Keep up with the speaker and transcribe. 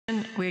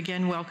we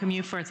again welcome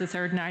you for the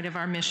third night of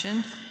our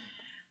mission.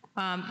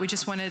 We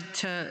just wanted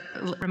to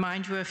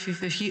remind you of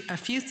a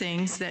few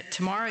things, that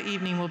tomorrow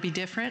evening will be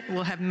different.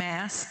 We'll have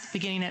Mass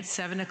beginning at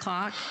 7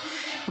 o'clock.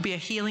 It will be a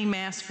healing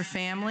Mass for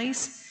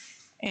families,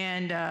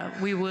 and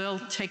we will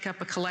take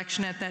up a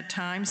collection at that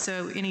time,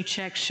 so any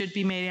checks should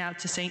be made out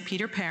to St.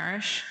 Peter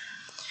Parish.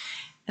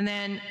 And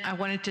then I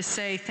wanted to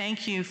say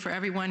thank you for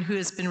everyone who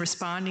has been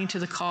responding to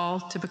the call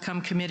to become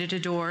committed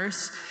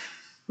adorers.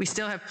 We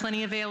still have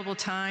plenty available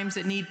times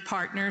that need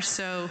partners,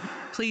 so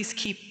please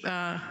keep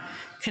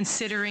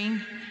considering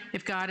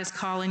if God is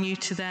calling you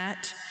to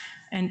that,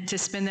 and to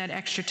spend that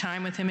extra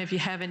time with him if you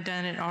haven't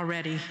done it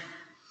already.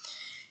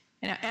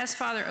 And as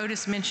Father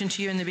Otis mentioned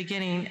to you in the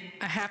beginning,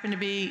 I happen to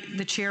be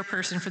the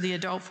chairperson for the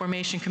Adult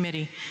Formation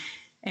Committee.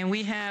 And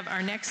we have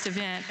our next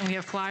event, and we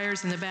have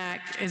flyers in the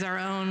back, is our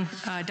own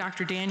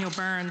Dr. Daniel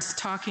Burns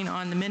talking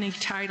on the many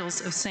titles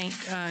of St.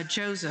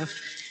 Joseph,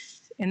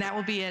 and that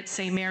will be at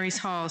St. Mary's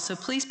Hall. So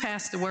please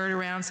pass the word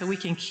around so we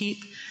can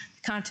keep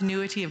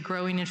continuity of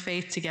growing in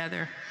faith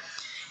together.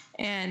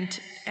 And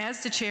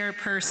as the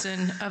chairperson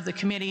of the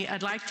committee,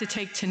 I'd like to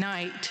take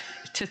tonight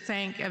to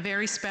thank a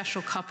very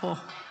special couple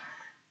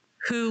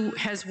who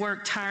has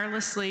worked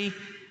tirelessly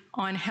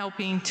on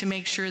helping to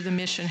make sure the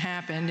mission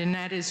happened, and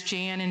that is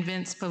Jan and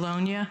Vince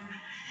Bologna.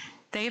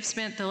 They have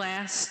spent the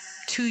last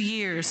 2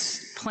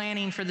 years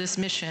planning for this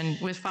mission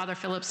with Father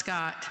Philip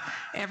Scott,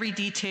 every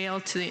detail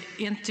to the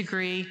nth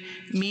degree,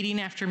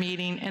 meeting after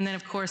meeting, and then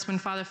of course when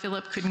Father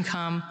Philip couldn't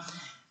come,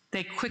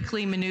 they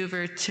quickly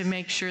maneuvered to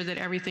make sure that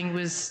everything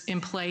was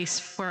in place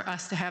for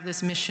us to have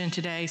this mission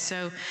today.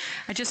 So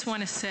I just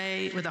want to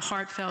say with a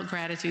heartfelt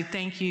gratitude,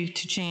 thank you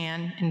to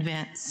Jan and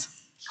Vince.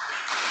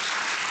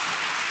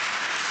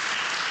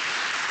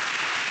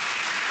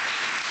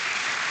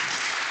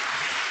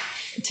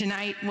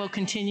 Tonight we'll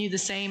continue the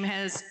same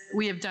as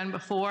we have done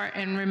before,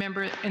 and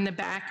remember, in the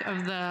back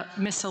of the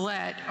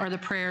missalette are the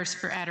prayers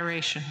for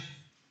adoration.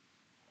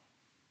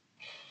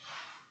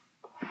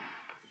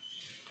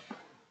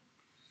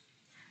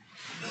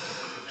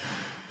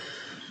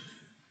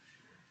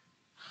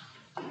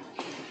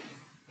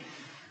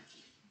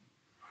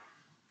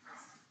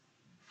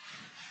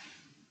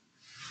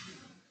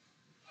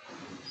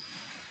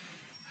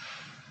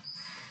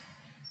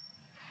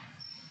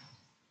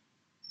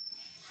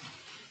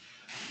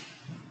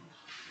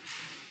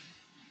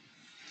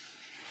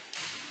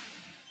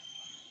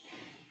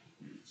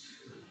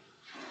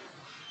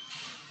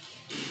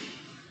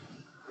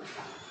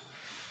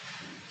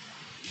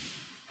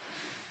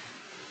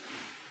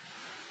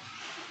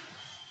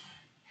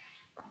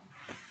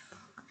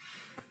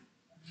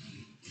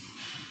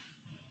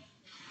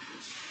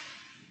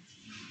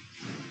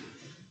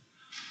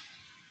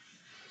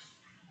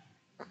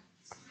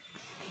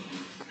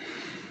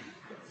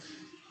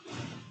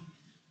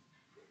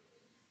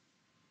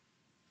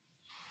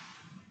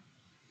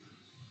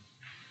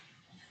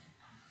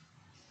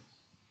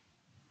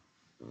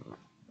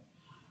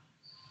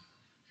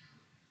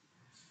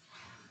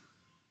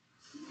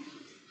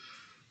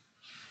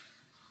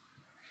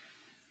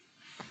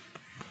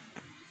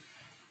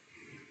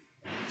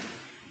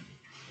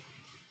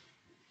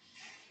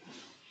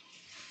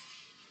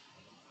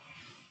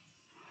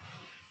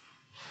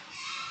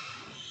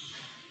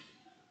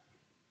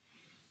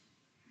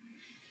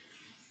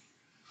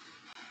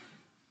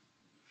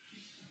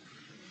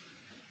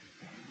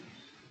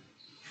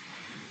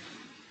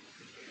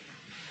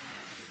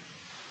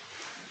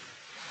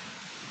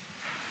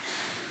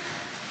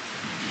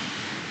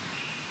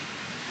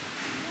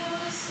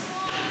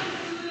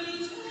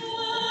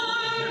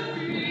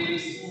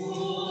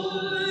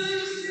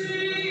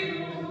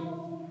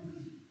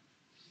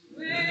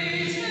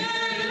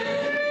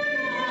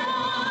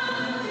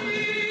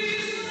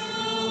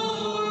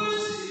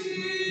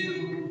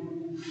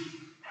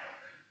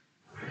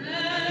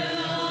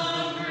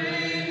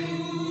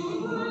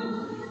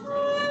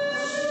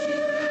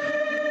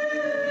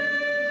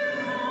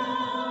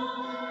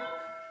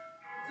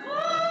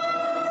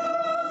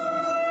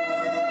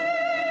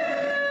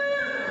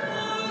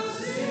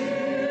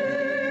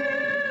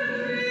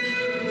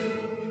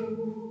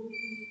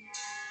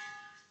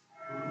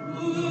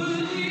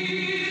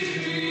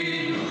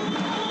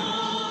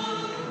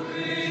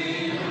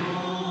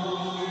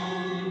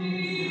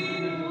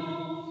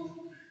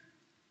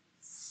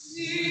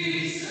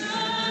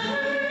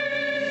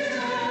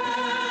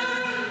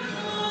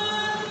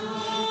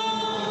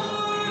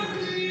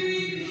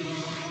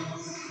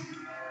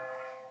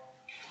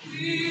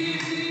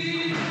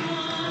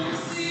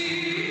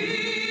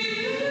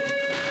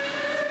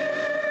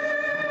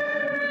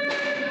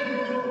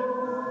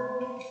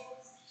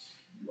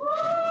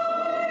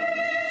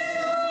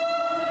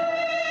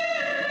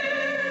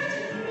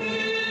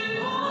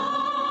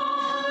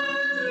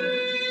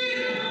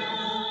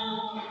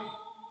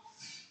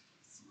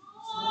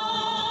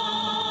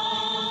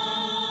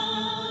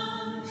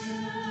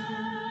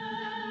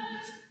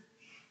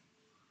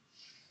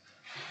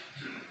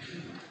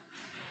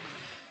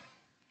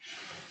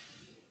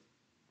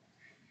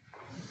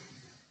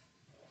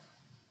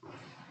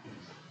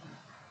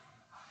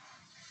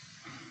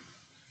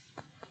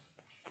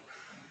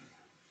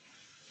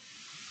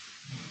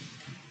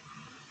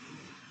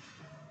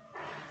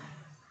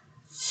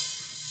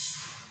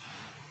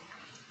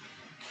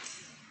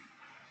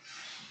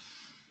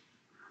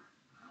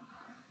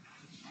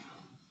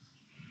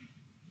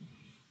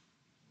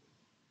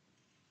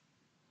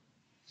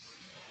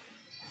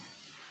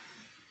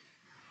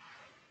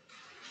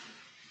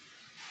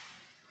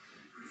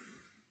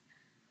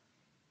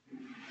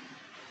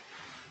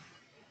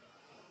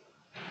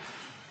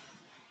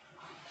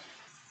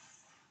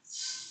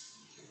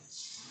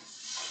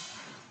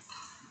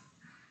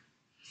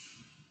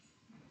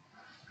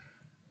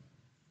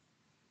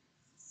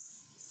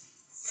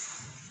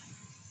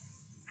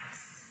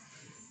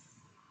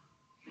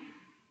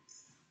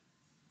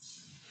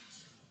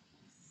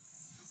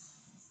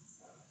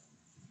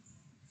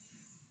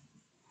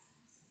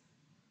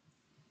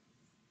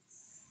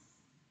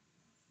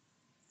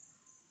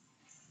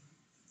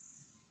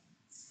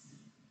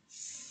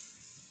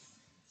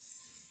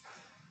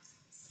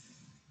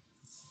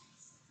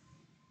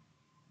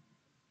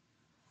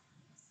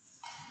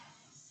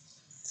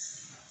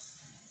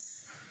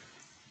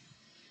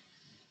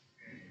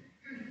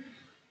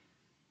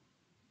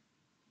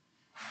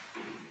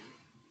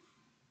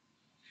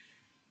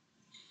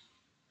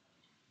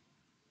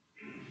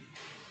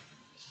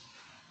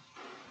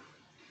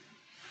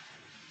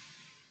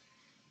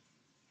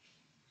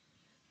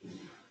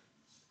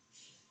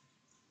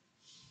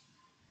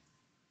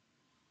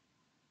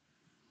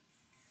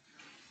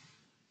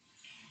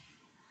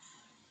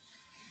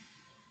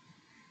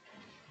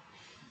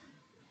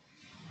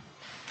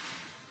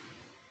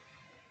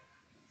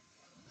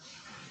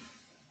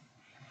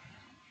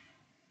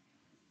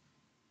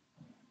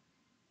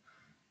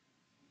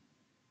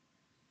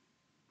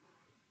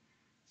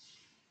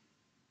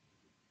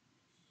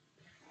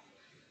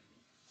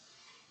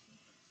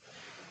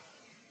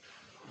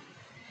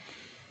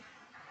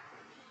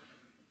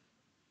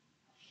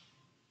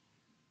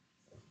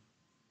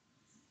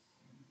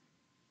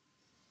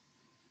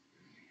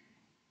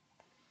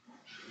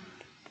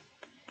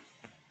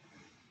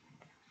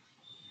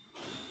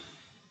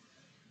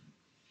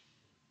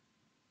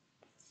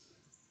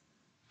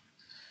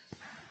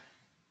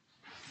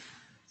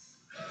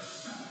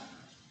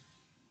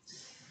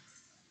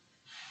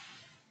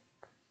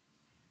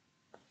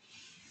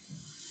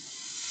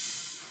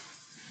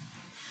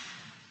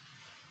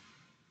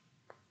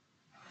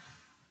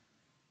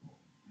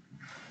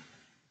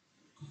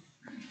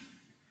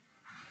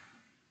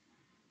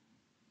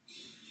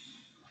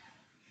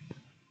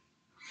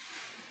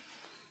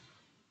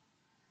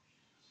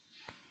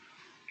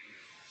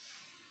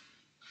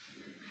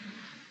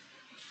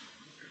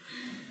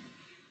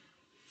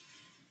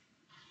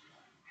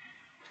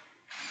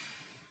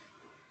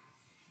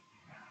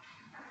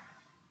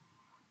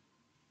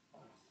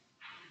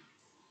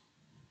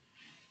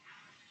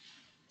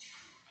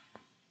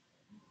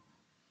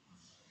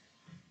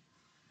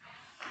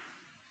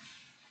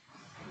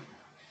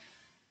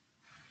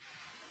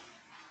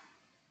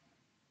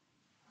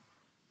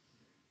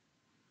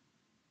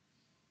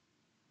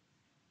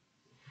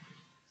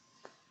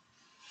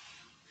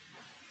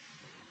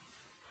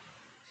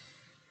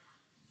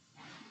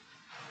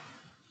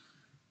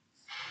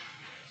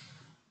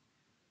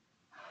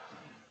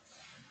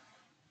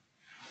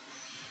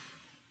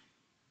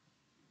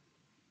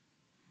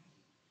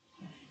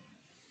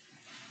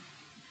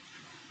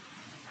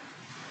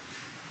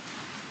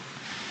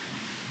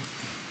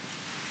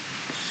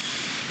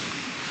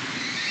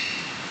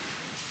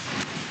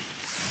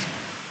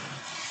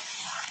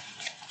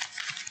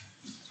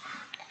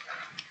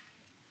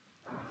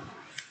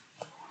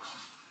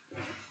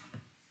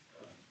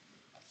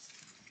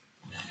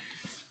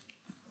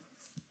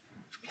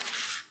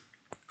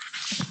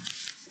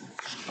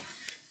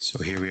 So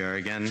here we are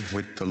again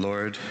with the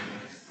Lord.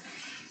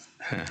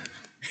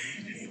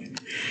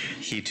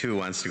 He too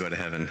wants to go to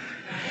heaven.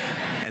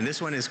 And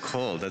this one is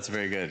cold. That's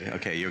very good.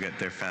 Okay, you'll get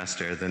there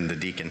faster than the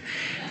deacon.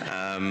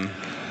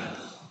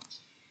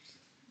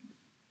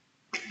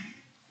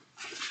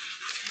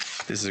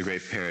 This is a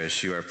great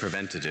parish. You are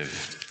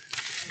preventative.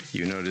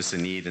 You notice a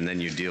need and then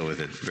you deal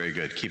with it. Very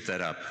good. Keep that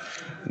up.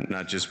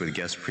 Not just with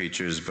guest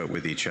preachers, but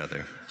with each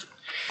other.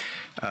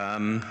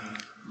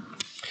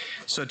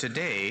 So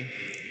today,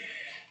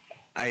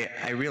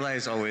 I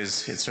realize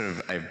always, it's sort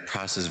of, I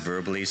process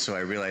verbally, so I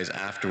realize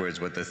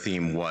afterwards what the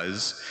theme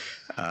was.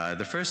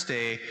 The first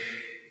day,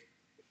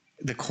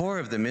 the core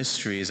of the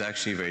mystery is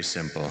actually very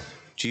simple.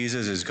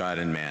 Jesus is God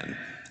and man,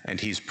 and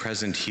he's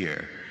present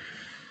here,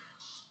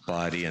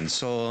 body and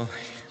soul,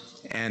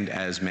 and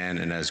as man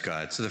and as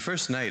God. So the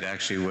first night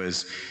actually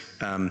was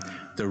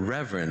the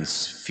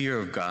reverence, fear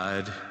of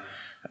God,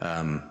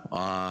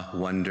 awe,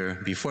 wonder,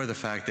 before the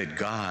fact that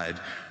God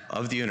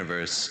of the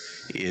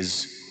universe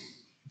is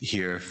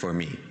here for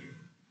me.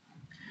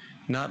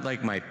 Not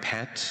like my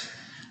pet,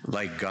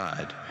 like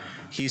God.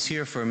 He's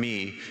here for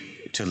me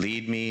to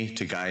lead me,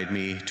 to guide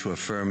me, to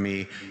affirm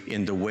me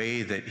in the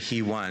way that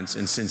he wants.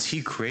 And since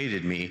he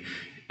created me,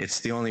 it's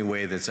the only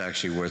way that's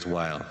actually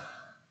worthwhile.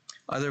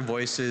 Other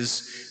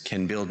voices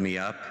can build me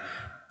up,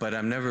 but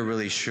I'm never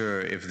really sure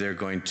if they're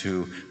going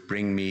to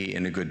bring me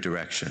in a good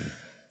direction.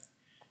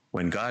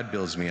 When God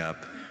builds me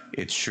up,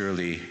 it's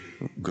surely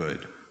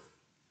good.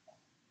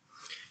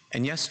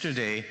 And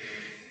yesterday,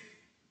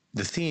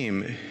 the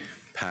theme,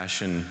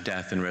 passion,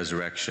 death, and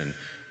resurrection,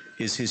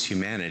 is his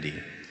humanity.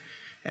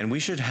 And we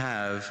should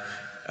have,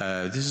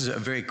 this is a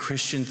very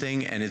Christian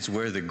thing, and it's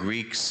where the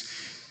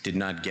Greeks did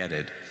not get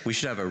it. We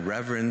should have a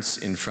reverence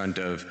in front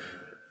of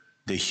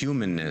the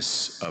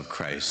humanness of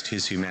Christ,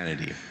 his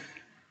humanity.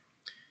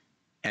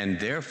 And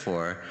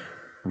therefore,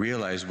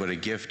 realize what a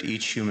gift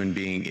each human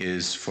being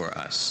is for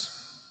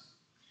us.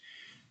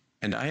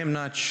 And I am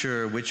not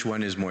sure which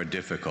one is more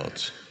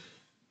difficult.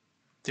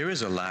 There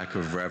is a lack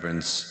of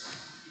reverence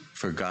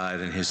for God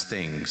and his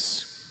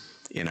things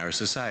in our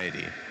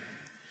society.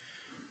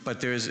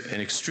 But there is an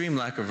extreme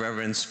lack of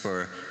reverence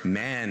for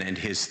man and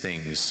his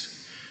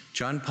things.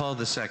 John Paul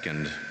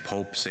II,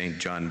 Pope St.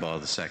 John Paul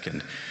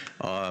II,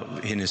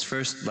 in his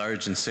first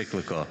large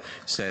encyclical,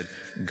 said,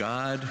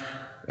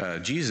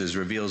 Jesus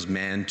reveals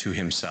man to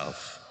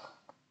himself.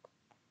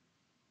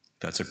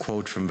 That's a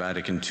quote from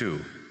Vatican II.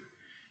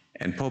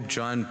 And Pope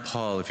John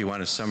Paul, if you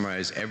want to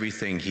summarize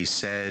everything he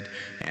said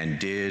and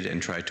did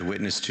and tried to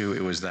witness to,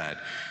 it was that.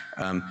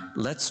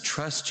 Let's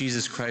trust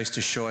Jesus Christ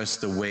to show us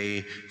the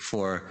way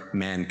for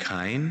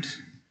mankind,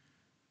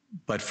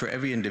 but for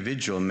every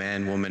individual,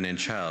 man, woman, and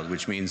child,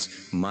 which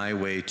means my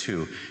way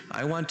too.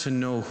 I want to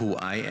know who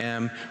I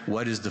am,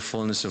 what is the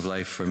fullness of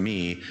life for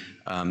me.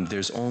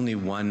 There's only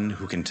one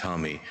who can tell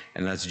me,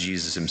 and that's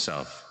Jesus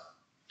himself.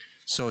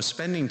 So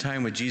spending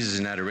time with Jesus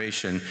in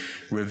adoration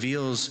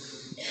reveals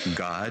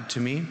God to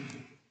me.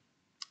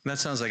 That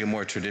sounds like a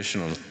more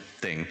traditional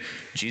thing.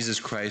 Jesus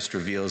Christ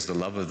reveals the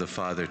love of the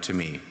Father to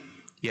me.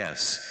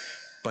 Yes,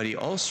 but he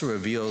also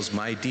reveals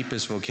my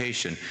deepest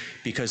vocation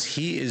because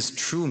he is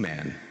true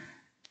man.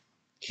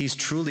 He's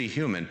truly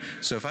human.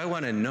 So if I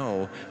want to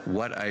know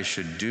what I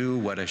should do,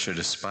 what I should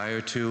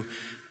aspire to,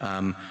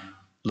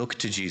 look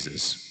to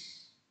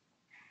Jesus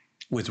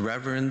with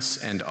reverence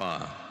and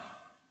awe.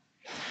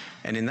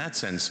 And in that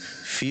sense,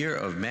 fear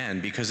of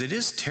man, because it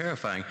is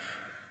terrifying.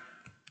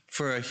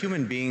 For a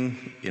human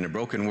being in a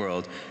broken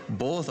world,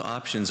 both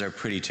options are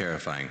pretty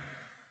terrifying.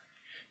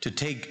 To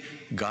take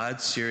God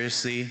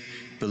seriously,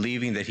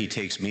 believing that he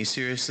takes me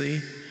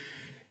seriously,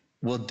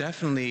 will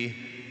definitely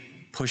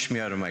push me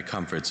out of my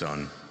comfort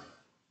zone.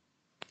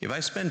 If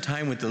I spend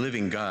time with the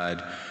living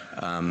God,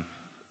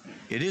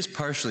 it is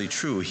partially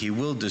true. He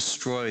will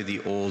destroy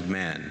the old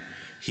man.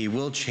 He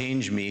will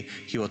change me.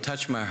 He will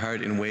touch my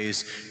heart in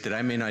ways that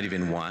I may not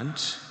even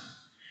want.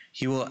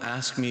 He will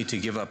ask me to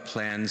give up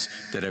plans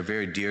that are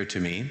very dear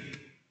to me.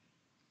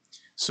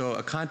 So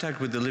a contact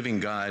with the living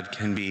God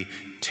can be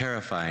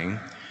terrifying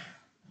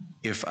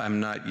if I'm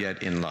not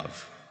yet in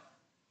love.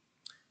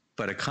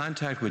 But a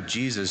contact with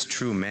Jesus,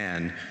 true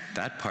man,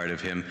 that part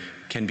of him,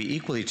 can be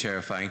equally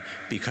terrifying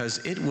because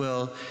it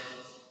will,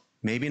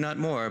 maybe not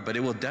more, but it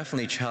will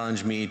definitely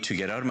challenge me to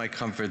get out of my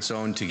comfort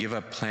zone, to give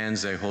up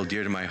plans that I hold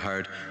dear to my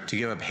heart, to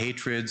give up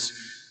hatreds,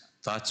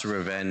 thoughts of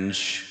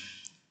revenge,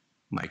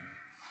 my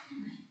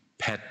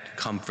pet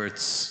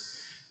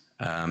comforts,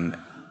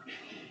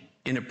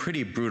 in a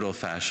pretty brutal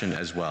fashion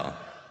as well.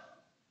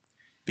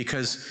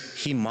 Because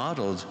he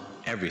modeled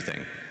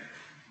everything.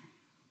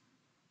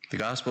 The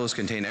Gospels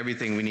contain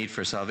everything we need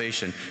for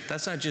salvation.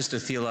 That's not just a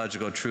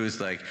theological truth,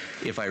 like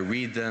if I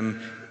read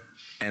them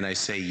and I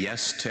say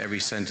yes to every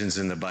sentence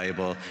in the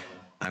Bible,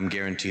 I'm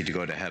guaranteed to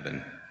go to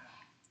heaven.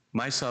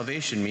 My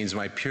salvation means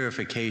my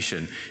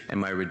purification and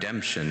my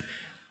redemption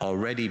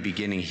already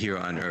beginning here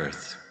on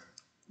earth.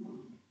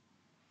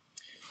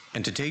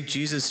 And to take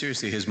Jesus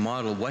seriously, his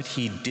model, what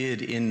he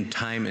did in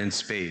time and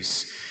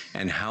space,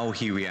 and how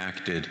he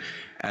reacted,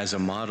 as a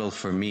model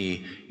for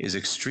me is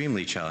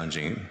extremely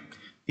challenging.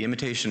 The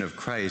imitation of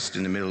Christ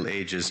in the Middle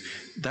Ages,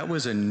 that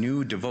was a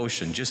new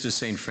devotion, just as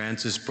St.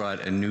 Francis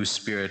brought a new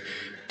spirit,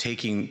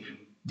 taking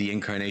the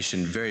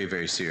incarnation very,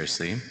 very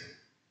seriously.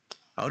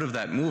 Out of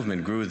that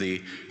movement grew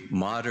the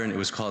modern, it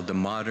was called the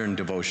modern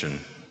devotion,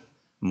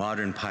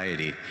 modern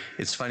piety.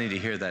 It's funny to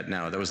hear that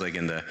now. That was like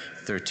in the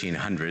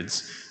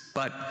 1300s,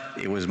 but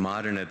it was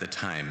modern at the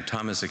time.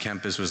 Thomas à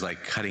Kempis was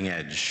like cutting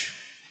edge.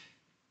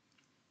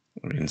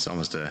 I mean, it's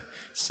almost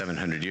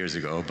 700 years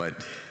ago,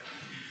 but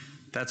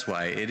that's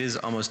why it is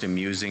almost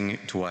amusing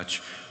to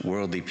watch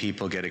worldly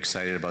people get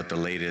excited about the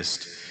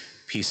latest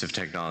piece of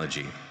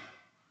technology.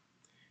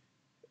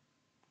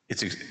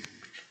 It's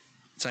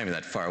not even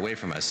that far away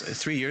from us.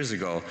 3 years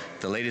ago,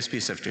 the latest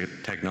piece of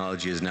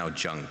technology is now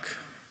junk.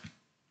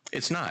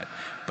 It's not.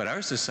 But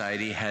our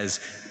society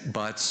has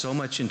bought so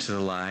much into the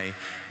lie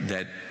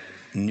that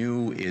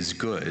new is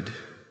good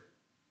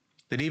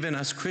that even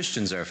us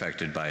Christians are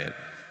affected by it.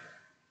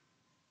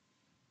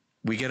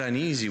 We get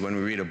uneasy when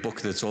we read a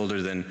book that's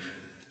older than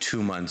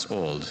 2 months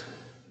old.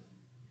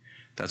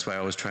 That's why I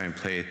always try and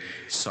play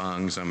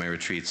songs on my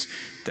retreats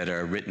that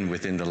are written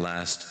within the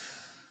last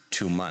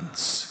 2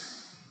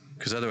 months,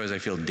 because otherwise I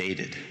feel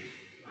dated.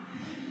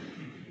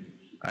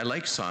 I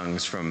like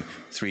songs from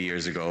 3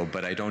 years ago,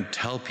 but I don't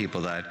tell people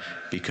that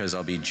because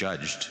I'll be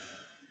judged.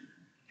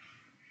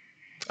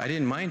 I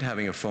didn't mind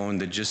having a phone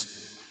that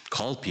just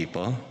called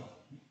people.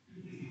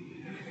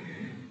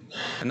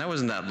 And that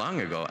wasn't that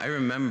long ago. I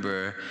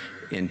remember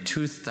in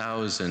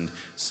 2000,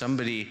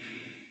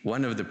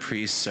 one of the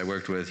priests I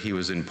worked with, he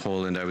was in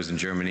Poland, I was in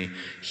Germany,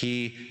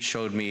 he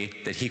showed me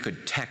that he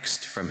could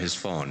text from his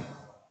phone.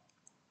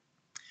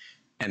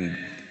 And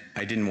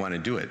I didn't want to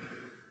do it.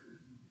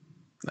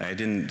 I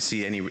didn't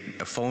see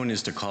a phone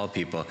is to call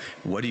people.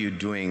 What are you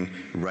doing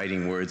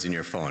writing words in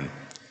your phone?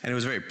 And it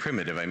was very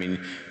primitive. I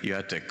mean, you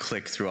had to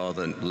click through all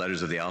the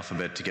letters of the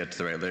alphabet to get to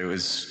the right letter. It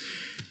was,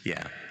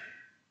 yeah.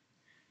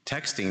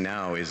 Texting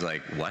now is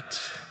like, what?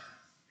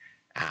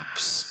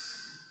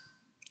 Apps.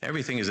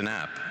 Everything is an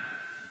app.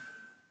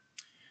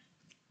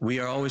 We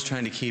are always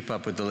trying to keep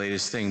up with the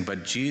latest thing,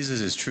 but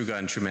Jesus is true God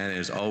and true man and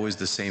is always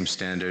the same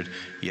standard,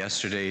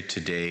 yesterday,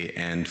 today,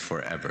 and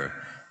forever.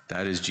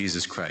 That is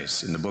Jesus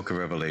Christ in the book of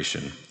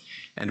Revelation.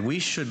 And we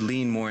should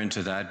lean more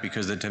into that,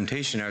 because the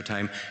temptation in our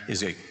time is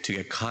to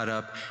get caught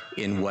up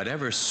in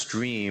whatever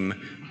stream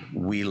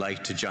we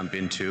like to jump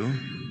into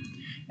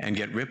and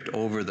get ripped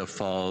over the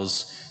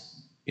falls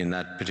in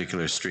that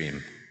particular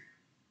stream.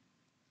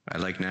 I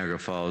like Niagara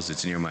Falls.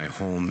 It's near my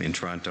home in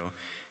Toronto.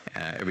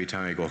 Every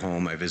time I go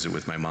home, I visit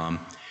with my mom.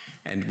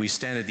 And we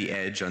stand at the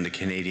edge on the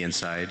Canadian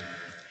side.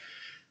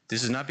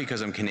 This is not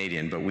because I'm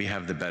Canadian, but we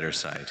have the better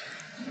side.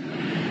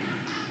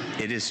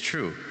 It is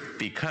true,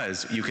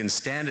 because you can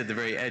stand at the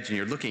very edge and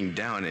you're looking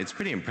down. It's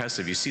pretty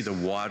impressive. You see the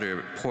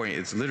water pouring.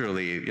 It's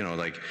literally,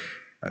 like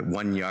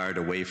 1 yard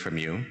away from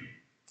you.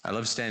 I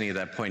love standing at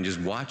that point, just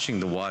watching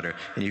the water,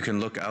 and you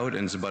can look out,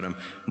 and it's about a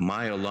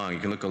mile long. You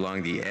can look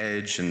along the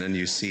edge, and then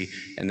you see,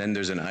 and then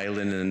there's an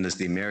island, and then there's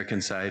the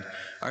American side.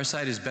 Our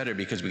side is better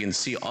because we can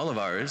see all of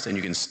ours, and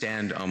you can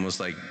stand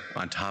almost like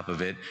on top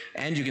of it,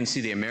 and you can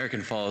see the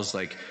American Falls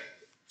like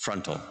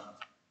frontal.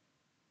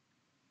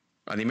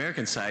 On the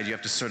American side, you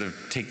have to sort of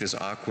take this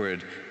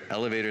awkward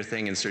elevator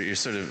thing, and so you're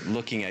sort of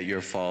looking at your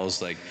falls,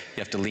 like you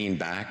have to lean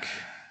back.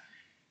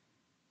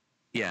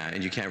 Yeah,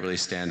 and you can't really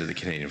stand at the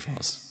Canadian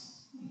Falls.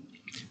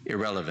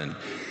 Irrelevant.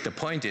 The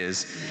point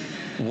is,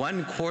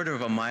 1/4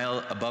 of a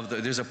mile above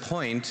there's a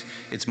point,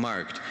 it's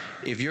marked.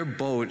 If your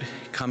boat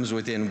comes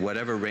within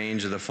whatever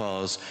range of the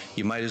falls,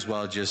 you might as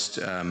well just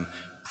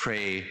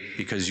pray,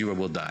 because you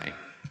will die.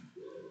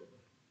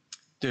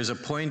 There's a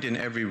point in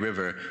every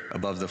river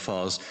above the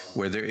falls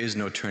where there is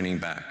no turning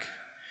back.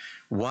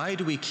 Why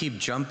do we keep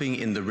jumping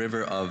in the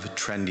river of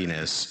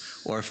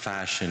trendiness or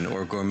fashion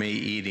or gourmet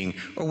eating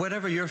or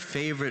whatever your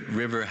favorite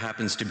river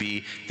happens to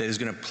be that is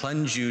going to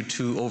plunge you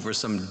over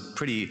some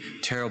pretty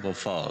terrible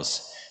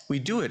falls? We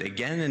do it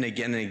again and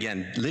again and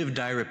again. Live,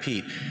 die,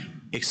 repeat.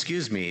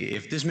 Excuse me,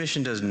 if this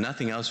mission does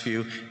nothing else for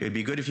you, it would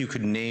be good if you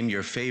could name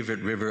your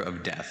favorite river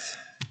of death.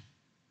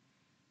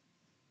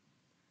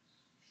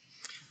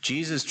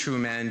 Jesus, true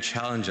man,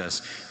 challenged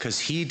us because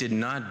he did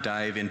not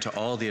dive into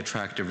all the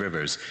attractive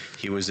rivers.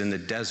 He was in the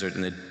desert,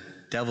 and the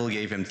devil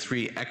gave him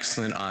 3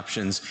 excellent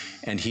options,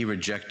 and he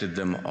rejected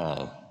them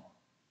all.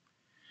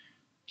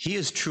 He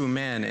is true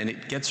man, and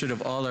it gets rid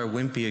of all our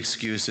wimpy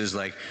excuses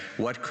like,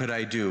 what could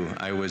I do?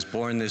 I was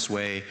born this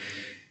way.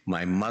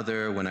 My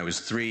mother, when I was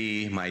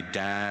 3, my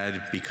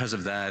dad, because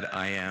of that,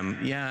 I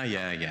am,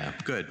 yeah,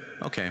 good,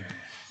 okay.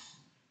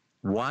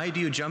 Why do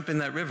you jump in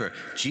that river?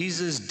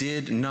 Jesus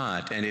did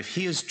not, and if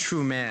he is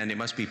true man, it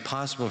must be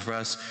possible for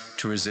us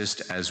to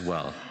resist as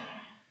well.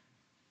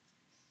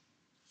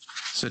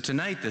 So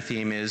tonight the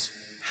theme is,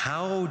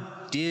 how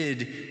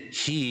did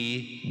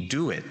he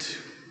do it?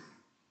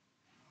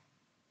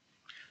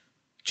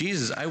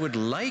 Jesus, I would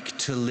like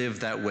to live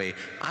that way.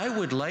 I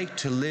would like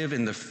to live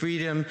in the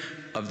freedom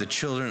of the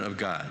children of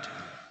God,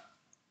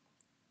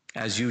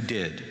 as you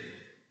did.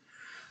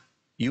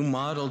 You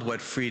modeled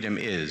what freedom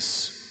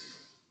is.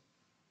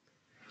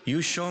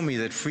 You show me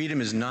that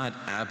freedom is not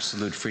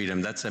absolute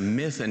freedom. That's a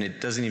myth, and it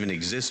doesn't even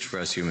exist for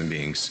us human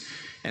beings.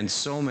 And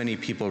so many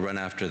people run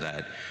after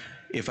that.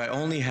 If I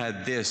only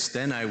had this,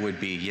 then I would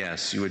be,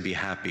 yes, you would be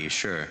happy,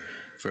 sure,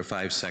 for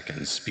 5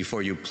 seconds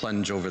before you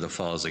plunge over the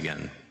falls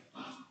again.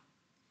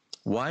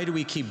 Why do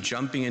we keep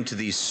jumping into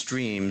these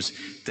streams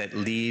that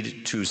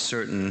lead to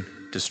certain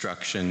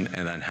destruction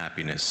and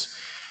unhappiness?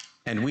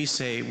 And we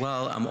say,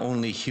 well, I'm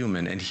only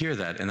human, and hear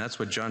that, and that's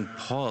what John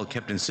Paul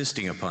kept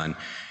insisting upon.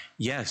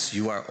 Yes,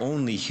 you are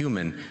only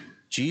human.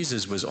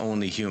 Jesus was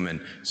only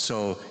human,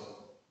 so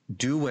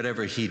do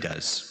whatever he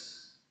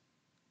does.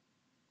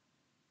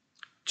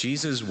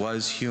 Jesus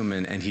was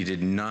human, and he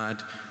did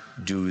not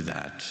do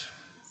that.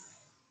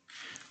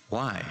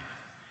 Why?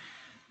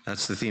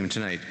 That's the theme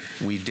tonight.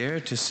 We dare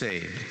to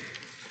say.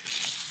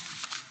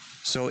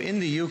 So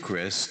in the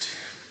Eucharist,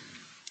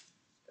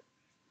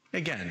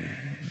 again,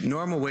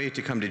 normal way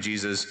to come to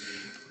Jesus,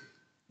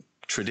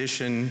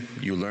 tradition,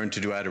 you learn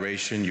to do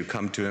adoration, you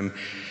come to him,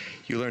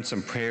 you learn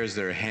some prayers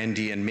that are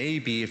handy, and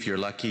maybe, if you're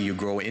lucky, you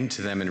grow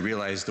into them and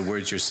realize the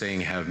words you're saying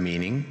have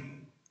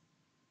meaning.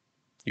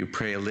 You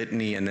pray a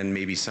litany and then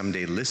maybe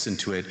someday listen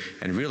to it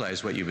and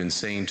realize what you've been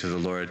saying to the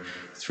Lord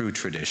through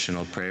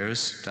traditional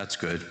prayers. That's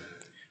good.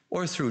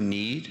 Or through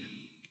need,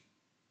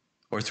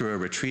 or through a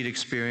retreat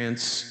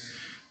experience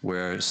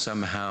where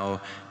somehow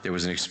there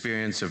was an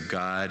experience of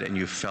God and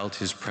you felt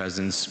his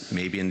presence,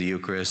 maybe in the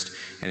Eucharist,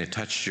 and it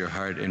touched your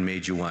heart and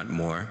made you want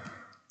more.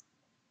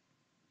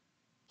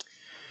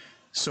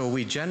 So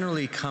we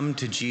generally come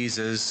to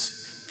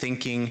Jesus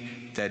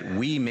thinking that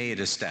we made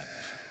a step,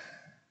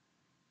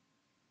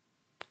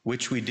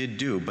 which we did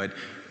do, but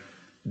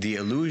the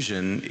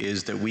illusion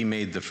is that we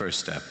made the first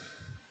step.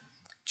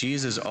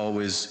 Jesus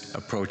always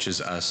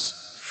approaches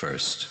us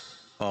first,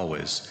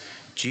 always.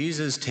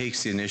 Jesus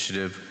takes the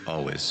initiative,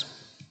 always.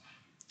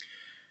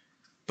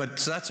 But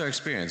so that's our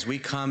experience. We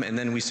come and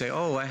then we say,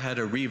 oh, I had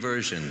a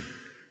reversion.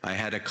 I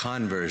had a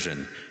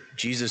conversion.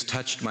 Jesus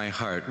touched my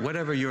heart.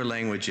 Whatever your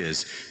language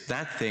is,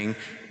 that thing,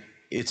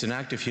 it's an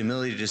act of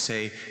humility to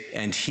say,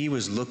 and he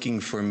was looking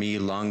for me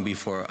long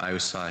before I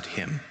sought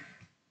him.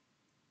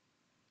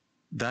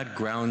 That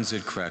grounds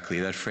it correctly,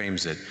 that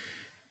frames it.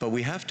 But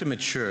we have to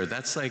mature.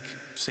 That's like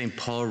St.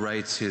 Paul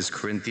writes his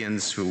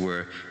Corinthians, who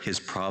were his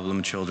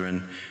problem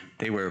children.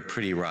 They were a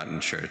pretty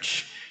rotten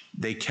church.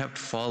 They kept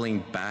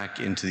falling back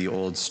into the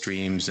old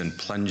streams and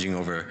plunging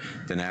over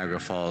the Niagara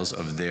Falls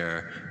of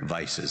their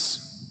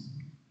vices.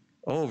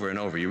 Over and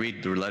over. You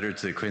read the letter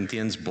to the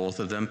Corinthians, both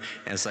of them,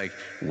 and it's like,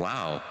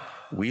 wow,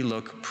 we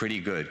look pretty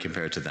good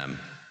compared to them.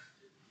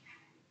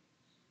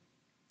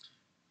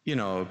 You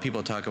know,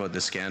 people talk about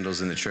the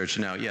scandals in the church.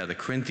 Now, yeah, the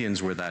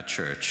Corinthians were that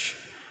church.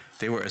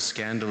 They were a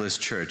scandalous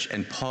church,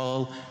 and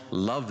Paul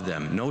loved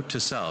them. Note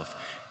to self,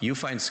 you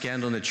find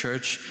scandal in the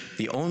church,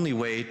 the only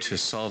way to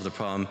solve the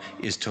problem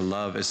is to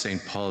love as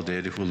St. Paul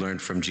did, who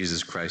learned from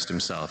Jesus Christ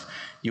himself.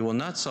 You will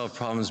not solve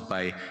problems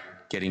by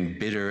getting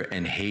bitter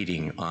and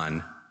hating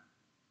on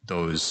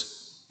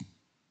those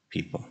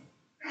people.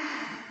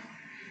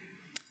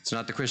 It's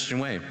not the Christian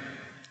way,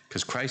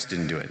 because Christ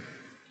didn't do it.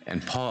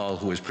 And Paul,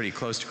 who was pretty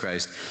close to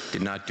Christ,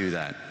 did not do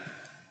that.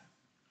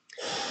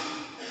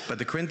 But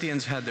the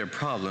Corinthians had their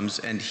problems,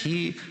 and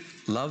he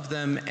loved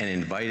them and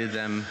invited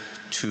them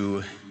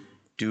to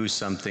do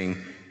something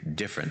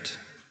different.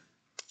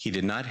 He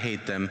did not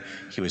hate them.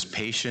 He was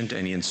patient,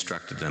 and he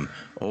instructed them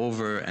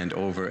over and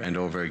over and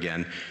over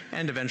again,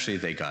 and eventually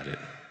they got it.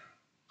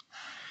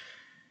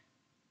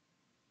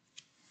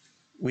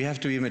 We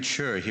have to be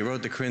mature. He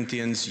wrote the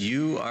Corinthians,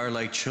 you are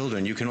like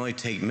children. You can only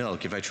take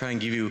milk. If I try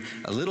and give you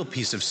a little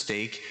piece of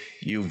steak,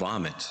 you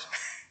vomit.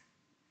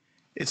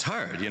 It's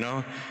hard, you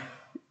know?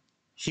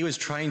 He was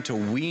trying to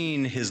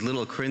wean his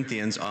little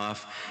Corinthians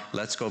off.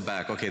 Let's go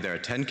back. Okay, there are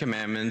 10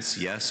 commandments.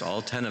 Yes, all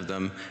 10 of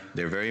them.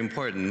 They're very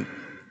important.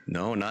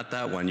 No, not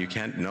that one. You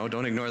can't, no,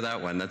 don't ignore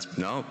that one.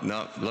 No,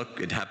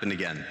 look, it happened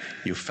again.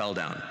 You fell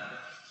down.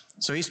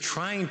 So he's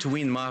trying to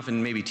wean them off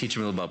and maybe teach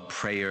them a little about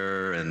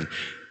prayer and,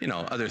 you know,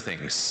 other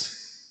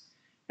things.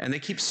 And they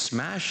keep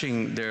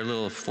smashing their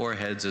little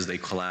foreheads as they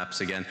collapse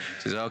again.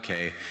 He says,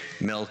 okay,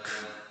 milk.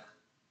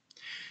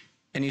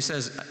 And he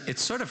says,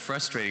 it's sort of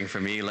frustrating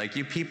for me, like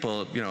you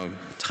people, you know,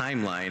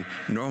 timeline,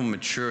 normal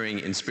maturing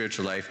in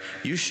spiritual life,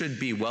 you should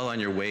be well on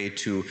your way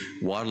to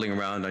waddling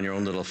around on your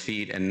own little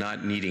feet and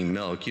not needing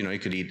milk. You know, you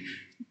could eat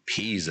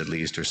peas at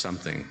least or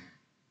something.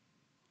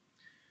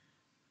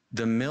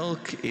 The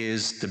milk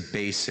is the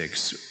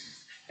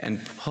basics,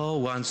 and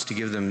Paul wants to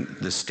give them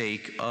the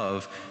stake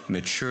of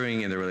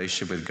maturing in the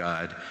relationship with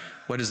God.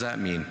 What does that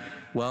mean?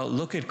 Well,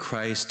 look at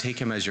Christ, take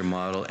him as your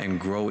model, and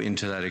grow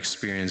into that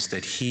experience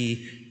that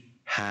he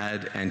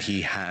had and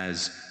he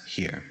has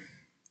here.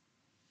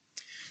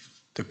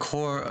 The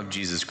core of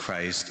Jesus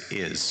Christ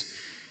is,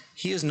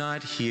 he is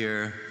not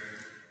here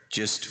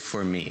just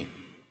for me.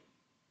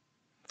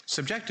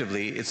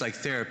 Subjectively, it's like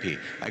therapy.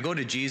 I go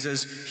to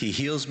Jesus, he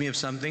heals me of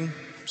something,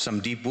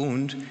 some deep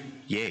wound,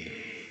 yay.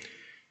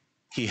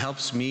 He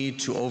helps me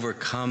to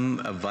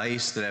overcome a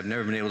vice that I've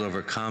never been able to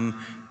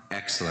overcome.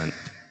 Excellent.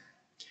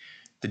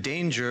 The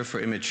danger for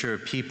immature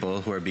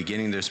people who are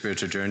beginning their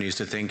spiritual journey is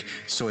to think,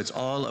 so it's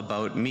all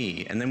about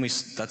me. And then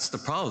that's the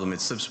problem.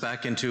 It slips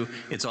back into,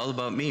 it's all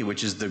about me,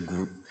 which is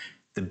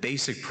the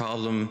basic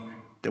problem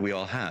that we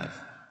all have.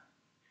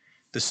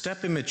 The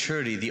step in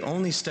maturity, the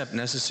only step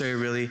necessary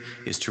really,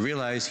 is to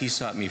realize he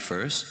sought me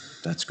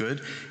first. That's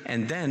good.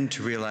 And then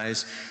to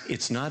realize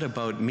it's not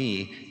about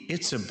me,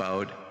 it's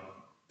about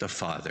the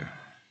Father.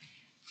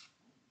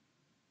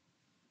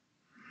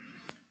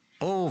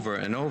 Over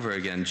and over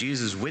again,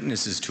 Jesus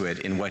witnesses to it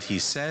in what he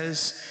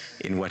says,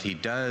 in what he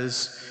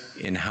does,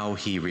 in how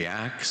he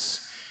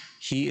reacts.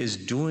 He is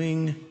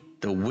doing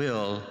the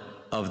will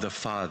of the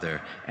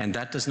Father, and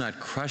that does not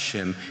crush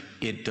him,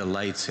 it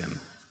delights him.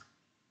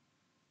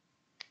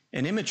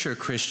 An immature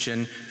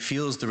Christian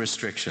feels the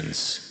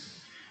restrictions.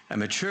 A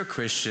mature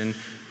Christian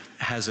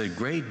has a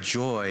great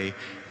joy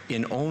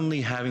in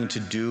only having to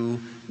do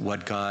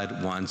what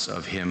God wants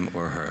of him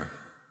or her.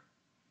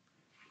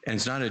 And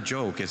it's not a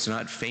joke, it's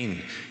not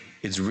feigning.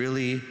 It's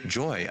really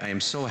joy. I am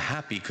so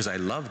happy because I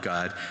love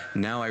God.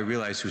 Now I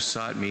realize who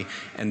sought me.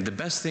 And the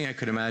best thing I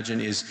could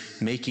imagine is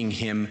making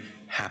him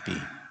happy.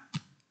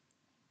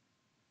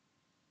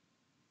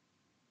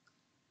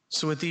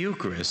 So with the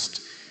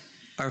Eucharist,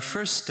 our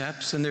first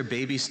steps, and they're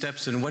baby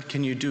steps, and what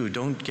can you do?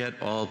 Don't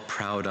get all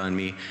proud on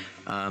me.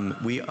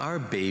 We are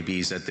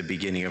babies at the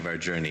beginning of our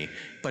journey,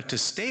 but to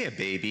stay a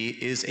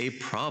baby is a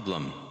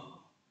problem.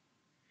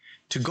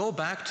 To go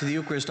back to the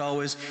Eucharist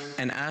always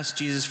and ask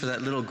Jesus for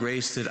that little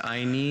grace that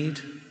I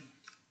need,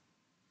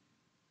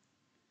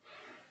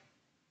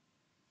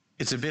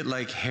 it's a bit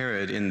like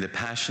Herod in The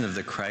Passion of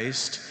the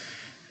Christ.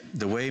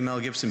 The way Mel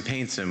Gibson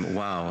paints him,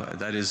 wow,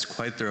 that is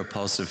quite the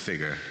repulsive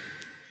figure.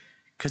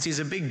 Because he's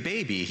a big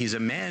baby, he's a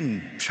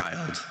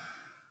man-child.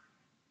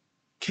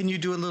 Can you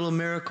do a little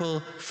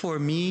miracle for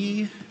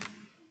me?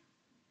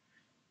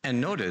 And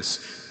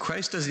notice,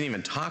 Christ doesn't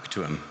even talk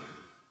to him.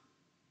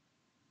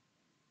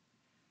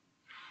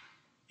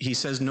 He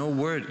says no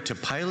word. To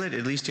Pilate,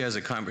 at least he has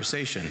a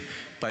conversation.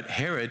 But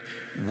Herod,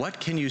 what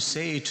can you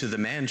say to the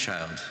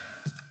man-child?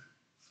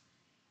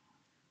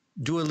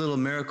 Do a little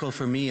miracle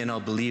for me and I'll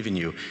believe in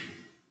you.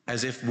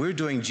 As if we're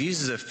doing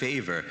Jesus a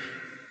favor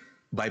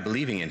by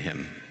believing in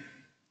him.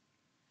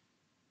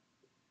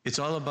 It's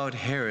all about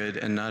Herod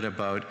and not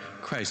about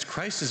Christ.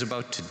 Christ is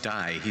about to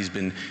die. He's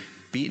been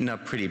beaten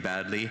up pretty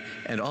badly,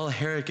 and all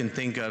Herod can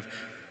think of,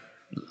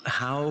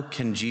 how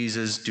can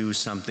Jesus do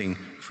something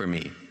for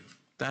me?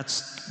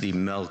 That's the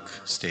milk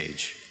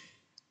stage.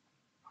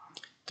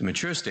 The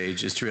mature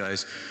stage is to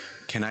realize,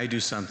 can I do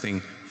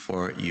something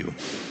for you?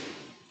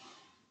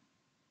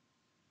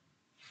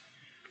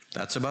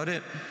 That's about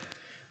it.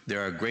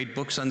 There are great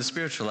books on the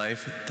spiritual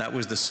life. That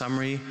was the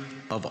summary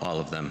of all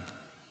of them.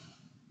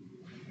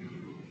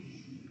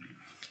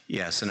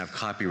 Yes, and I've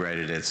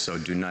copyrighted it, so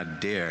do not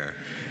dare.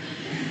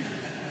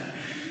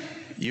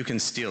 You can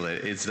steal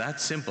it. It's that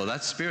simple.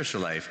 That's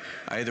spiritual life.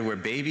 Either we're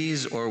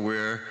babies or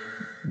we're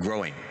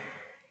growing.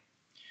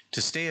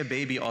 To stay a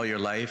baby all your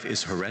life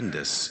is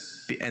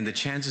horrendous, and the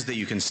chances that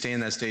you can stay in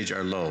that stage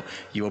are low.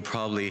 You will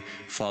probably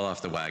fall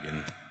off the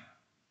wagon.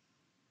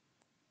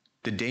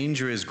 The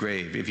danger is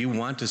grave. If you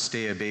want to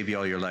stay a baby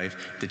all your life,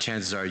 the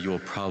chances are you will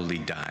probably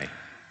die.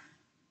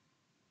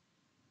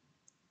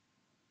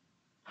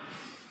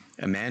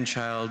 A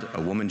man-child,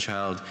 a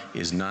woman-child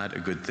is not a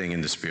good thing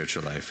in the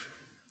spiritual life.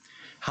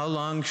 How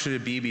long should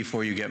it be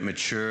before you get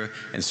mature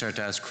and start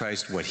to ask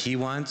Christ what he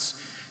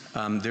wants?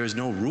 There's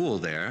no rule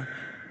there.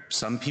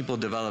 Some people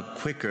develop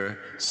quicker,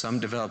 some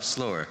develop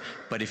slower.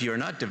 But if you're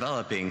not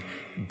developing,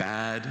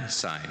 bad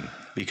sign.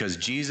 Because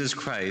Jesus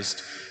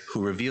Christ,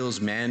 who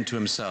reveals man to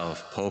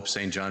himself, Pope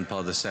St. John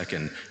Paul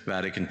II,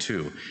 Vatican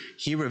II,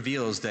 he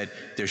reveals that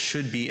there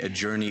should be a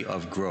journey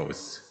of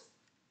growth.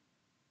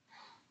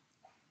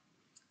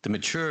 The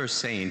mature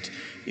saint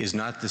is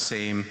not the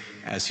same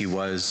as he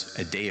was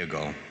a day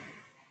ago.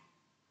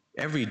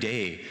 Every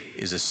day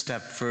is a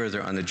step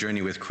further on the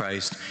journey with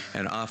Christ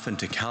and often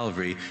to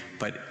Calvary,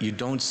 but you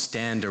don't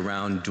stand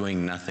around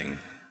doing nothing.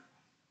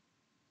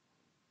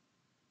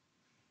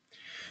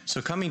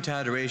 So coming to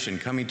adoration,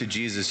 coming to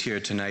Jesus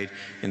here tonight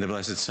in the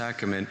Blessed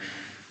Sacrament,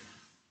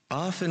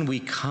 often we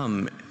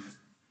come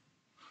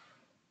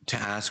to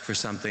ask for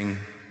something.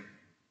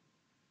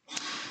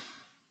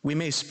 We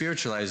may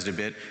spiritualize it a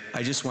bit.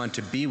 I just want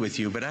to be with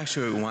you, but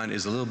actually what we want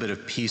is a little bit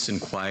of peace and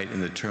quiet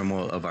in the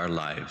turmoil of our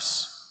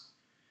lives.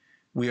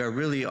 We are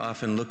really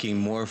often looking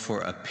more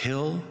for a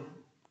pill,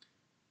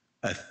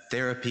 a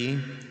therapy,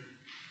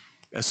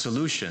 a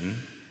solution,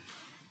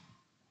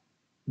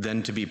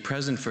 than to be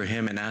present for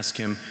him and ask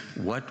him,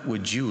 what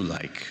would you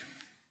like?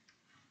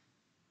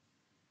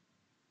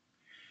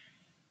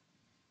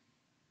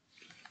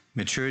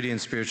 Maturity in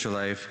spiritual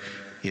life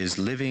is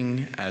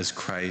living as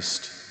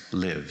Christ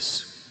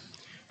lives.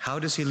 How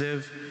does he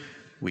live?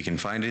 We can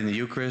find it in the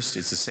Eucharist.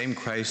 It's the same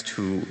Christ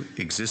who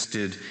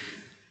existed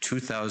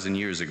 2,000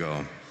 years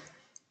ago.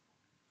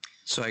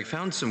 So I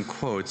found some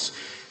quotes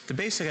The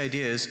basic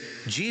idea is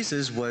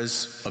Jesus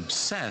was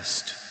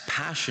obsessed,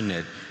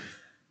 passionate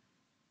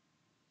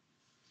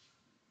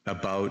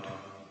about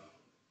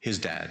his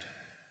dad,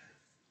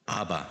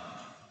 Abba.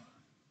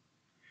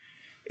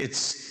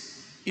 It's,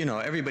 you know,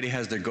 everybody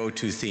has their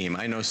go-to theme.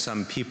 I know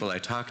some people I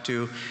talk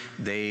to,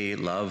 they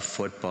love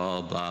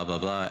football, blah, blah,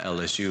 blah,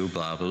 LSU,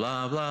 blah,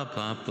 blah, blah, blah,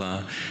 blah,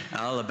 blah,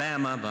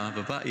 Alabama, blah,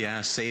 blah, blah,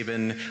 yeah,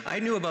 Saban. I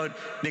knew about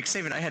Nick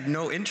Saban. I had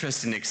no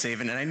interest in Nick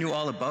Saban, and I knew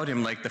all about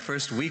him like the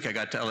first week I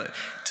got to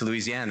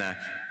Louisiana.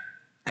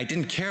 I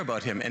didn't care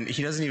about him, and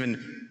he doesn't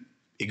even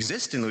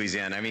exist in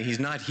Louisiana. I mean, he's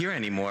not here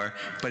anymore,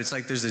 but it's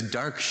like there's a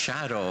dark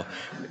shadow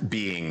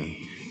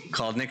being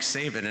called Nick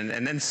Saban,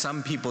 and then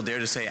some people dare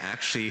to say,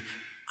 actually,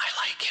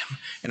 I like him.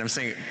 And I'm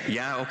saying,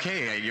 yeah,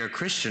 okay, you're a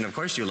Christian, of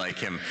course you like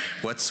him.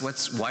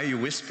 Why are you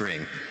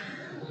whispering?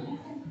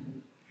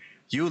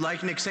 You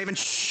like Nick Saban?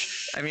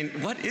 Shh! I mean,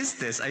 what is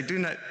this?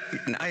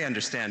 I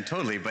understand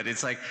totally, but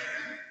it's like,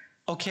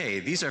 okay,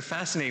 these are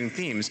fascinating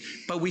themes,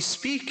 but we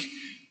speak,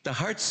 the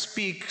heart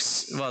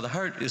speaks, well, the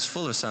heart is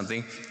full of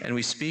something, and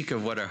we speak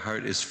of what our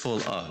heart is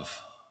full of.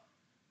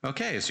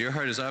 Okay, so your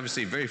heart is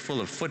obviously very full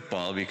of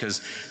football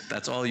because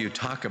that's all you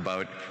talk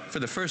about for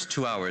the first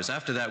 2 hours.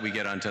 After that, we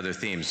get on to other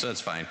themes, so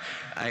that's fine.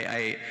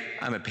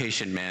 I'm a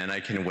patient man, I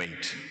can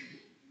wait.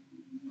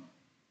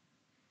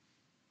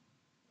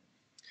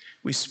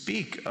 We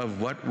speak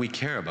of what we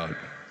care about.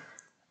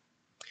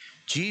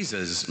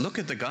 Jesus, look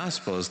at the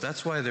Gospels,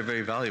 that's why they're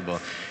very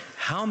valuable.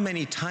 How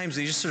many times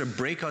they just sort of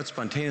break out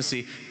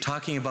spontaneously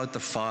talking about the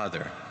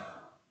Father?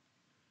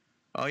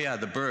 Oh yeah,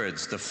 the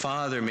birds, the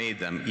Father made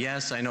them.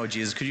 Yes, I know,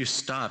 Jesus, could you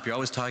stop? You're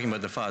always talking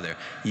about the Father.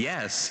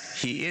 Yes,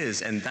 he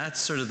is, and that's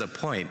sort of the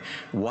point.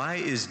 Why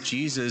is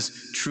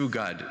Jesus, true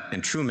God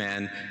and true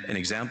man, an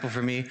example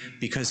for me?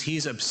 Because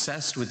he's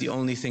obsessed with the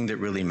only thing that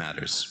really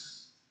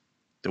matters.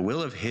 The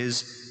will of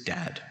his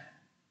dad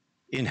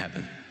in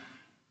heaven.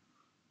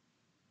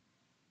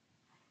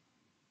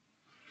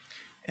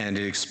 And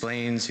it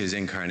explains his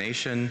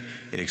incarnation,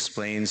 it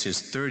explains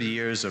his 30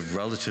 years of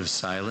relative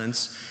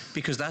silence,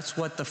 because that's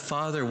what the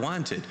Father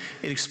wanted.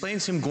 It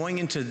explains him going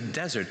into the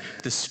desert.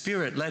 The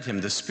Spirit led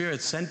him. The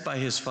Spirit sent by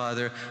his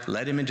Father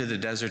led him into the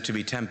desert to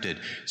be tempted.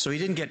 So he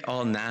didn't get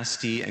all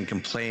nasty and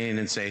complain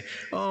and say,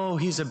 oh,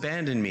 he's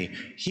abandoned me.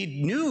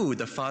 He knew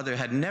the Father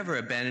had never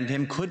abandoned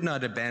him, could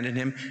not abandon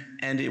him,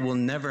 and it will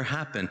never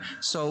happen.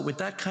 So with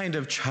that kind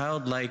of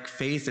childlike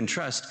faith and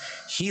trust,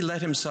 he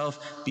let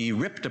himself be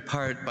ripped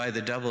apart by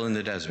the devil in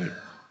the desert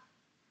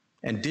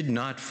and did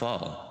not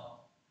fall.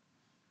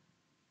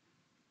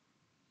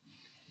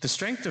 The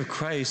strength of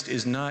Christ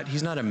is not,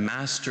 he's not a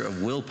master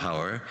of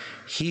willpower.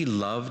 He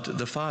loved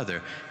the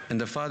Father. And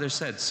the Father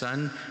said,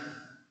 son,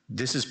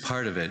 this is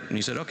part of it. And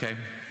he said, okay,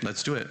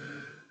 let's do it.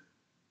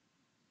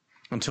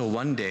 Until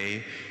one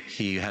day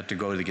he had to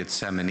go to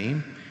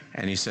Gethsemane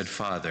and he said,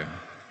 Father,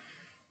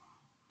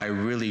 I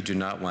really do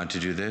not want to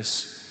do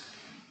this,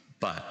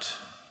 but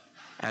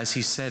as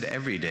he said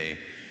every day,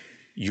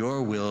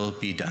 your will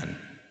be done.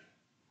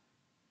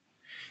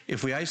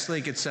 If we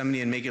isolate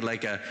Gethsemane and make it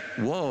like a,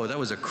 whoa, that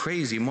was a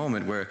crazy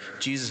moment where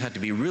Jesus had to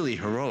be really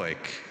heroic,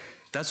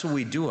 that's what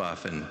we do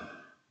often,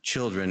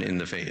 children in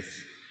the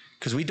faith.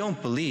 Because we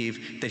don't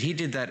believe that he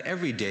did that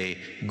every day,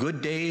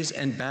 good days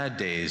and bad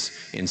days,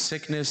 in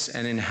sickness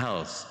and in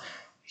health.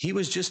 He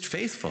was just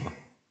faithful.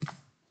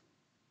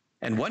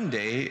 And one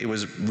day, it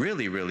was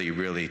really, really,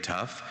 really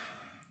tough,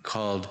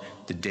 called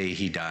the day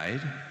he died.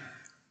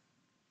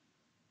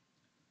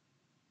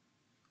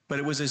 But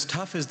it was as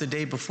tough as the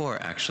day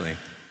before, actually.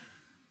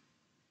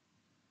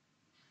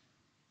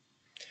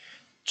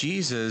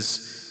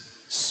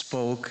 Jesus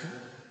spoke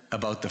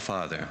about the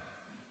Father.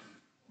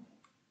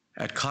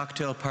 At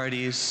cocktail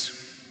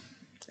parties,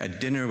 at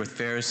dinner with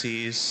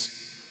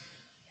Pharisees,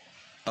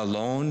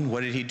 alone,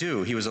 what did he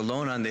do? He was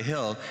alone on the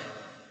hill.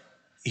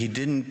 He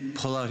didn't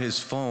pull out his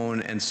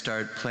phone and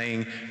start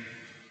playing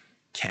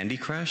Candy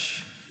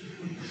Crush.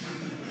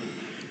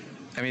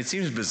 I mean, it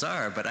seems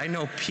bizarre, but I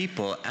know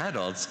people,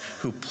 adults,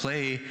 who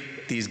play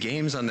these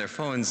games on their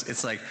phones.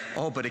 It's like,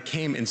 oh, but it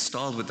came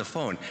installed with the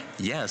phone.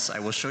 Yes, I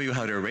will show you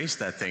how to erase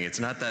that thing.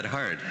 It's not that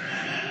hard.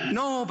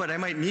 No, but I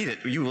might need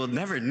it. You will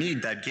never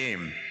need that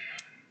game.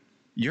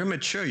 You're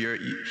mature.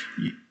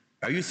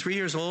 Are you 3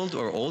 years old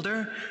or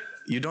older?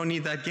 You don't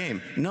need that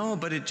game. No,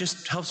 but it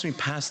just helps me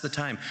pass the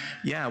time.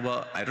 Yeah,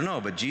 well, I don't know,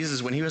 but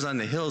Jesus, when he was on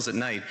the hills at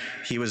night,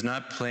 he was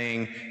not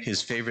playing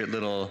his favorite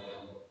little,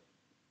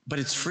 but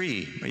it's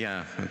free.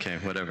 Yeah, okay,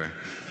 whatever.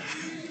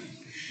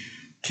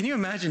 Can you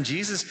imagine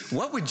Jesus?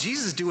 What would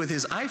Jesus do with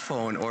his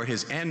iPhone or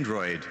his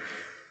Android?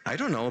 I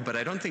don't know, but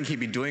I don't think he'd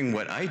be doing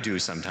what I do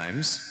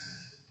sometimes.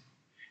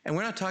 And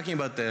we're not talking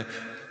about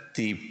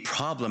the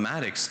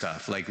problematic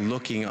stuff, like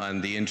looking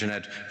on the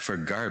internet for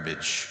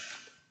garbage.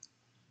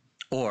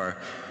 Or,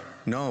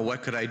 no,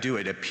 what could I do?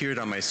 It appeared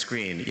on my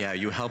screen. Yeah,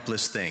 you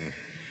helpless thing.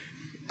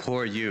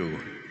 Poor you.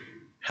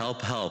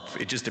 Help, help.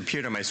 It just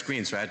appeared on my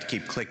screen, so I had to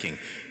keep clicking.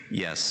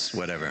 Yes,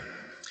 whatever.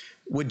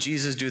 Would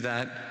Jesus do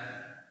that?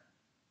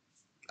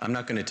 I'm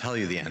not going to tell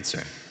you the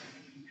answer.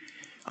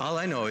 All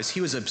I know is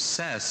he was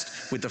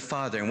obsessed with the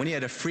Father, and when he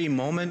had a free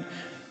moment,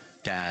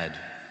 Dad,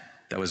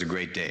 that was a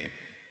great day.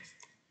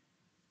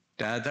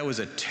 Dad, that was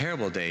a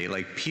terrible day,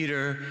 like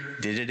Peter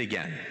did it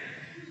again.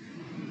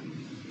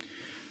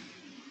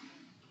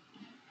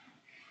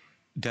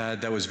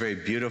 Dad, that was very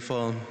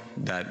beautiful.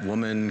 That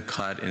woman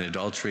caught in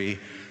adultery,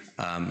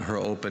 her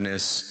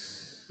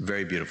openness,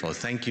 very beautiful.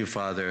 Thank you,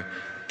 Father.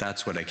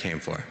 That's what I came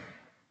for.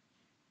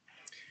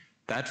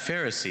 That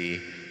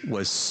Pharisee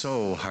was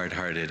so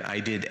hard-hearted. I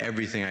did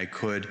everything I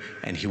could,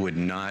 and he would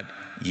not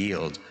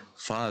yield.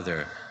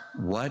 Father,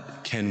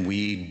 what can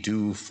we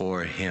do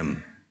for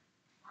him?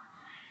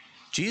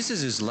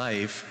 Jesus'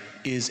 life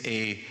is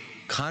a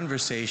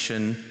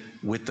conversation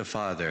with the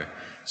Father.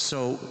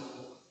 So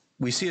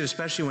we see it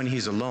especially when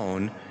he's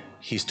alone,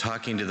 he's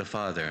talking to the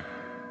Father.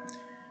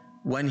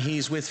 When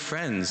he's with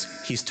friends,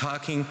 he's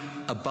talking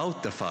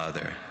about the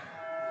Father.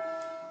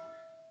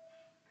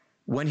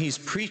 When he's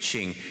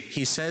preaching,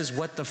 he says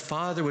what the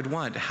Father would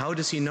want. How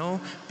does he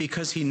know?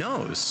 Because he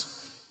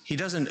knows. He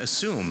doesn't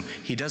assume.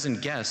 He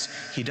doesn't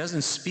guess. He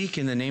doesn't speak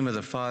in the name of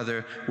the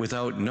Father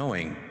without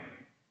knowing.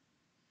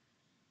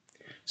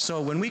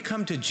 So when we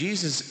come to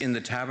Jesus in the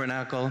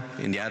tabernacle,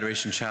 in the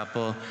Adoration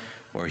Chapel,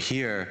 or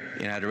here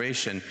in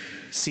adoration,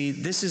 see,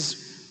 this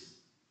is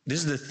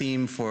the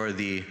theme for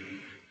the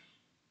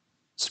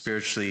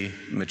spiritually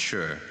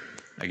mature.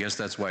 I guess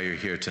that's why you're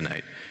here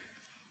tonight.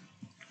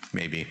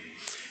 Maybe.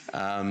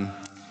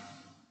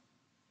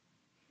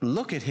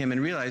 Look at him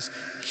and realize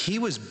he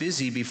was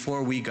busy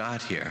before we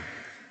got here.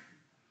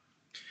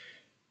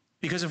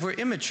 Because if we're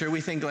immature,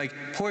 we think like,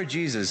 poor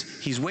Jesus,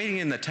 he's waiting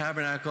in the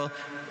tabernacle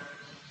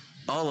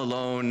all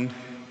alone.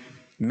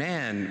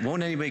 Man,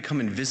 won't anybody come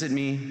and visit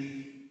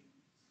me?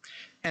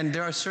 And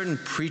there are certain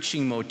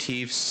preaching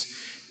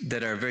motifs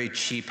that are very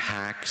cheap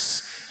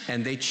hacks,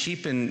 and they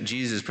cheapen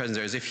Jesus' presence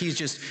there as if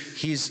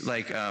he's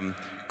like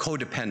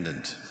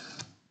codependent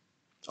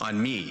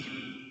on me.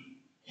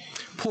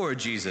 Poor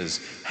Jesus,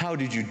 how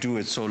did you do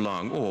it so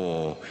long?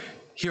 Oh,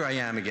 here I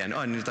am again. Oh,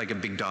 and it's like a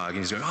big dog, and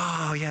he's going,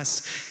 oh,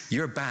 yes,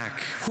 you're back.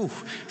 Whew,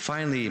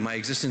 finally, my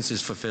existence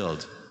is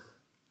fulfilled.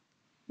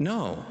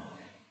 No,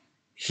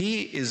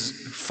 he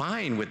is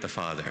fine with the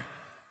Father.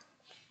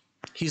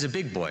 He's a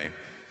big boy.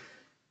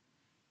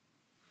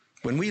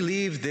 When we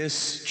leave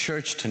this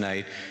church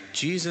tonight,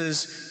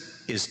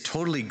 Jesus is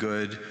totally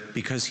good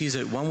because he's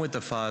at one with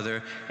the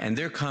Father, and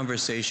their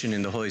conversation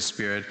in the Holy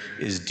Spirit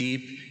is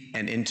deep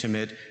and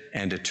intimate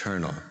and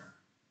eternal.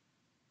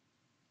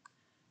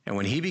 And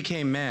when he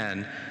became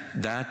man,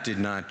 that did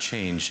not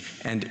change.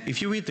 And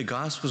if you read the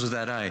Gospels with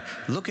that eye,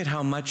 look at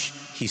how much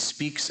he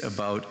speaks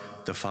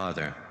about the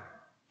Father.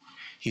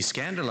 He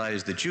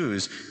scandalized the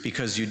Jews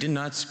because you did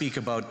not speak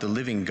about the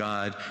living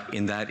God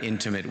in that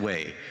intimate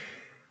way.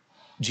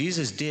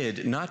 Jesus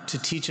did not to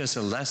teach us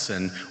a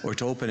lesson or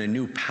to open a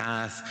new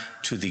path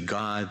to the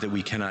God that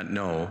we cannot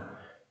know.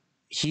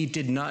 He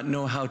did not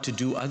know how to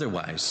do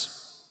otherwise.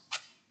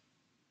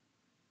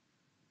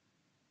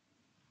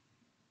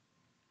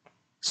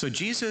 So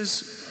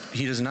Jesus,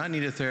 he does not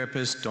need a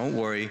therapist. Don't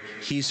worry,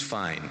 he's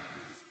fine.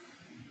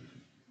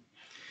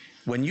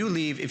 When you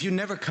leave, if you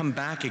never come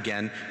back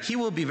again, he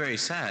will be very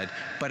sad.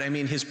 But I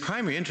mean, his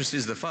primary interest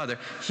is the Father.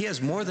 He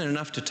has more than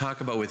enough to talk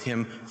about with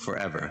him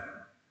forever.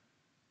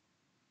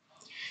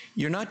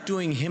 You're not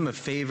doing him a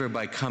favor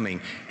by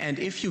coming. And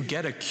if you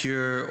get a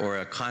cure or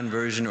a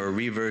conversion or a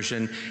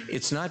reversion,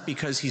 it's not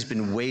because he's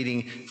been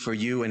waiting for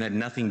you and had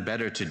nothing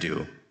better to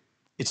do.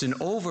 It's an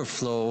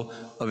overflow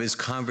of his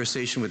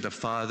conversation with the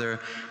Father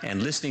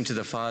and listening to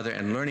the Father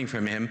and learning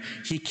from him.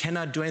 He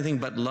cannot do anything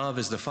but love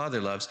as the Father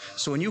loves.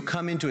 So when you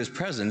come into his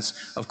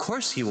presence, of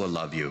course he will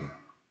love you.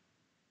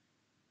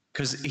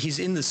 Because he's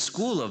in the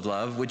school of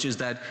love, which is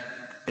that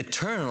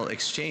eternal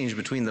exchange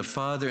between the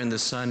Father and the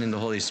Son and the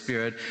Holy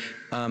Spirit.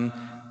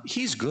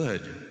 He's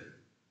good.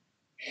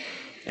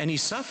 And he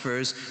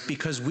suffers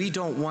because we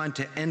don't want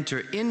to enter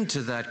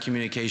into that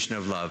communication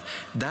of love.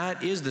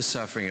 That is the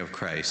suffering of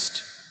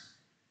Christ.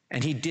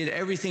 And he did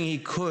everything he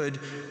could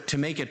to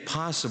make it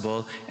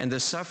possible, and the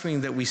suffering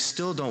that we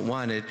still don't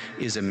want it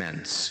is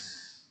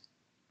immense.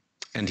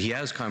 And he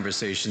has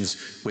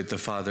conversations with the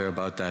Father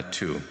about that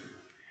too.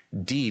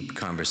 Deep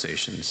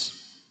conversations.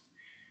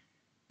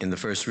 In the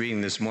first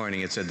reading this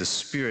morning, it said the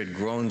Spirit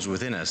groans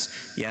within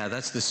us. Yeah,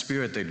 that's the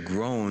Spirit that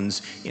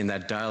groans in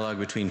that dialogue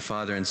between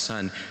Father and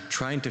Son,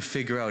 trying to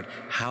figure out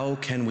how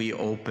can we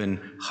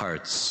open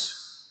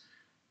hearts?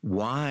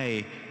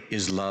 Why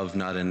is love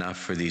not enough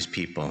for these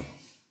people?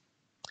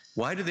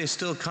 Why do they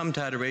still come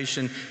to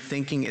adoration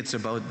thinking it's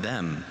about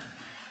them?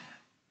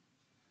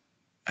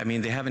 I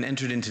mean, they haven't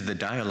entered into the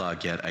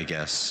dialogue yet, I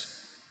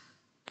guess.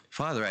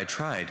 Father, I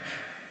tried.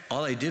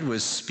 All I did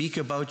was speak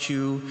about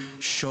you,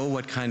 show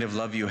what kind of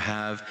love you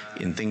have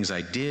in things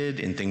I did,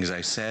 in things I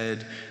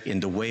said,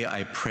 in the way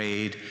I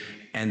prayed,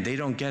 and they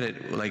don't get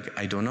it. Like,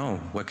 I don't know.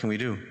 What can we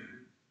do?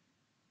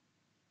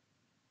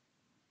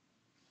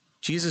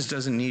 Jesus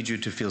doesn't need you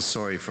to feel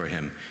sorry for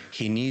him.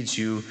 He needs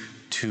you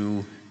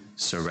to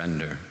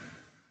surrender.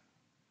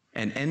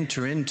 and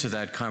enter into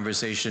that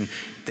conversation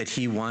that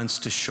he wants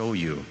to show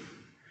you.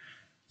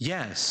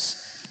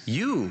 Yes,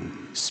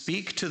 you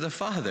speak to the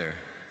Father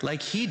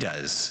like he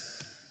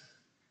does.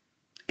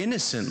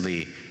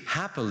 Innocently,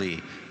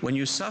 happily. When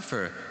you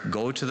suffer,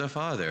 go to the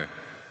Father.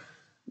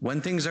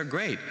 When things are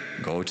great,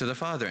 go to the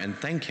Father and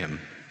thank him.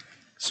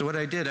 So what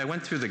I did, I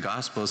went through the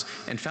Gospels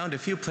and found a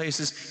few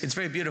places. It's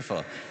very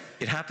beautiful.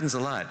 It happens a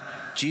lot.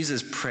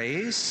 Jesus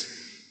prays,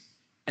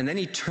 and then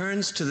he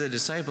turns to the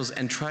disciples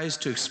and tries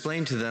to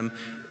explain to them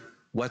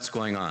what's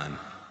going on.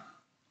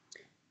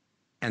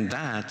 And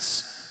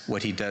that's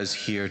what he does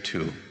here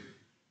too.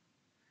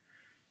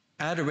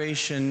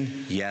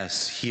 Adoration,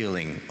 yes.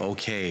 Healing,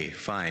 okay,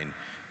 fine.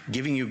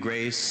 Giving you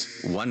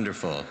grace,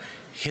 wonderful.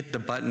 Hit the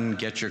button,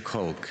 get your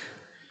Coke.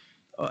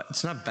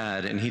 It's not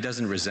bad, and he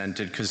doesn't resent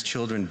it, because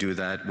children do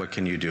that. What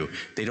can you do?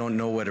 They don't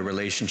know what a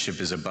relationship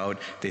is about.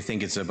 They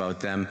think it's about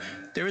them.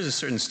 There is a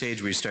certain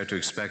stage where you start to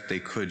expect they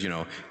could,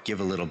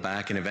 give a little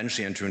back and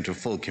eventually enter into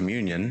full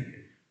communion.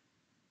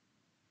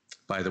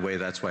 By the way,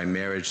 that's why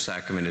marriage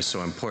sacrament is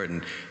so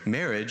important.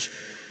 Marriage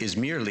is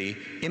merely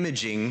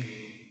imaging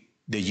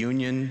the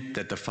union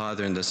that the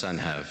Father and the Son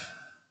have.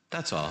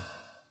 That's all.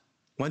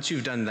 Once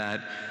you've done that,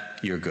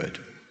 you're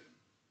good.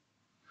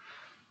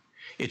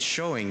 It's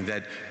showing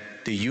that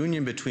the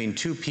union between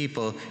two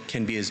people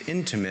can be as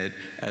intimate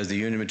as the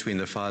union between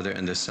the Father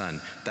and the Son.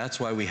 That's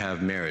why we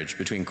have marriage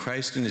between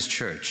Christ and his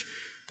church.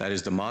 That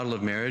is the model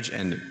of marriage,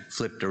 and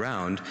flipped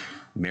around,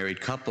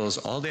 married couples,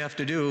 all they have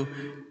to do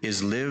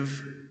is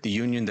live the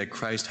union that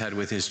Christ had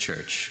with his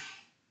church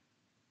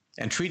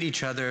and treat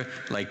each other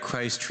like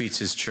Christ treats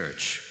his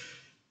church.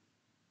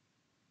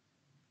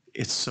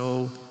 It's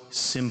so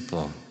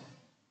simple.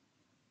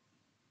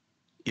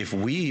 If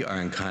we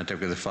are in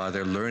contact with the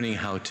Father, learning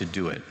how to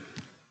do it.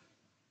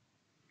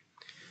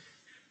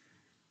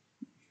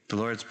 The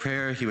Lord's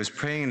Prayer, he was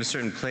praying in a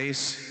certain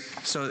place.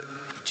 So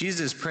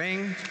Jesus is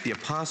praying, the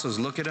apostles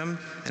look at him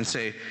and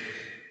say,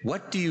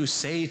 "What do you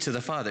say to the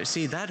Father?"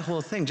 See, that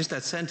whole thing, just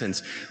that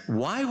sentence,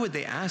 why would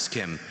they ask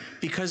him?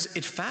 Because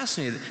it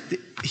fascinated.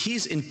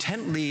 He's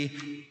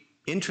intently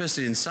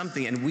interested in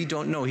something and we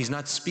don't know. He's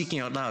not speaking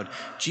out loud.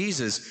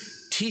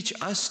 Jesus, teach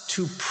us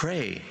to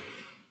pray.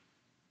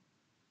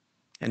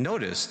 And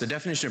notice, the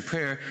definition of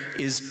prayer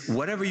is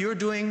whatever you're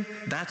doing,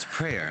 that's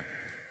prayer.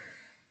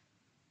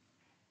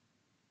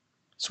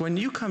 So when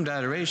you come to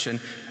adoration,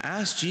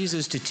 ask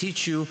Jesus to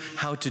teach you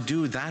how to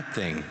do that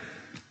thing.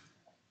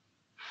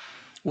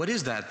 What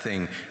is that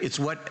thing? It's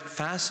what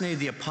fascinated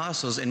the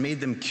apostles and made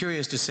them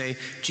curious to say,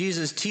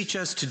 Jesus, teach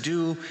us to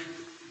do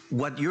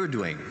what you're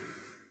doing.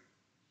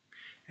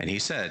 And he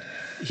said,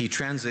 he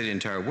translated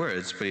into our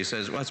words, but he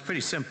says, well, it's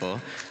pretty simple.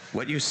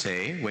 What you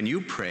say, when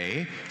you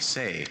pray,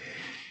 say,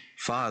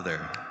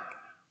 Father.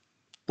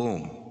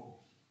 Boom.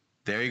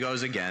 There he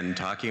goes again,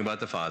 talking about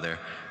the Father.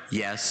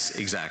 Yes,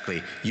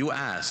 exactly. You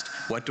asked,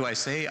 what do I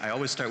say? I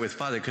always start with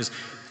Father, because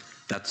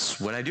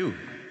that's what I do.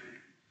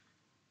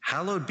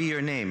 Hallowed be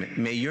your name.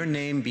 May your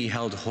name be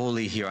held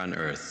holy here on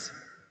earth.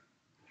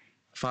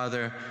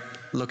 Father,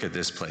 look at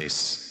this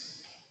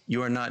place.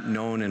 You are not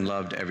known and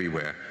loved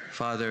everywhere.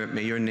 Father,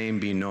 may your name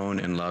be known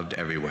and loved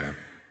everywhere.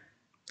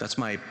 That's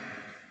my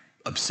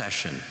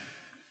obsession.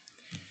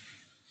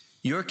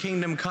 Your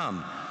kingdom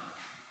come.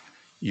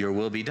 Your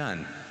will be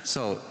done.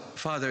 So,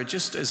 Father,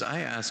 just as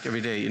I ask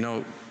every day,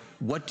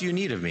 what do you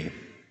need of me?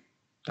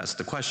 That's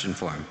the question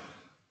for him.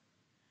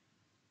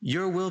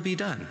 Your will be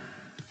done.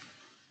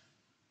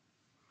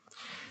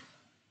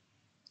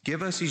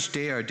 Give us each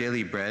day our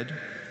daily bread.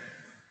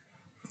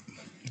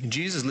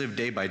 Jesus lived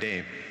day by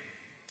day.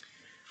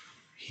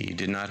 He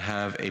did not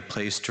have a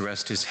place to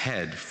rest his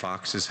head.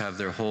 Foxes have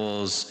their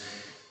holes.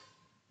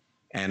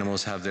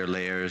 Animals have their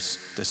lairs.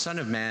 The Son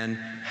of Man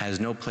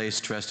has no place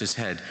to rest his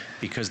head,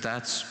 because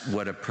that's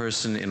what a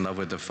person in love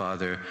with the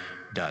Father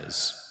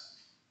does.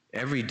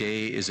 Every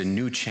day is a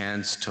new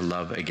chance to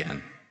love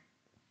again.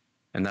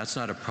 And that's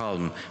not a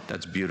problem,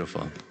 that's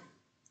beautiful.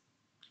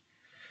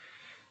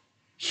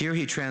 Here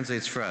he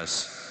translates for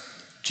us.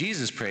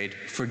 Jesus prayed,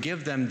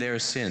 forgive them their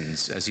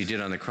sins, as he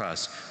did on the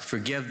cross.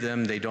 Forgive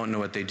them, they don't know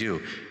what they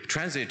do.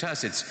 Translated to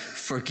us, it's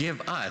forgive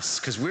us,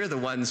 because we're the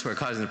ones who are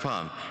causing the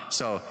problem.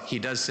 So he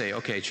does say,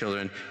 okay,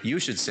 children, you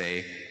should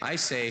say, I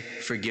say,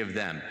 forgive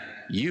them.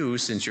 You,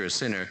 since you're a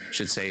sinner,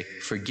 should say,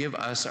 forgive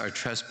us our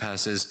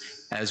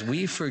trespasses as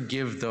we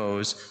forgive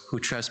those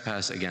who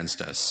trespass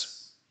against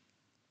us.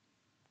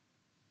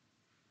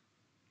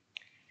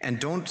 And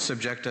don't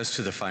subject us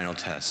to the final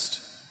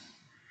test.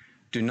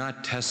 Do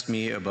not test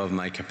me above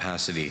my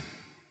capacity.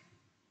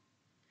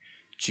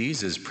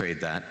 Jesus prayed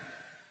that.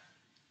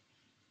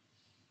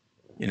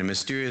 In a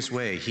mysterious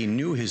way, he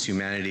knew his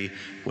humanity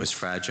was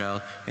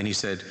fragile, and he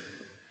said,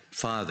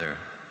 Father,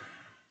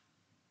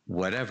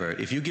 whatever,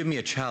 if you give me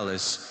a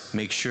chalice,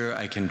 make sure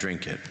I can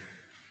drink it.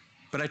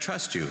 But I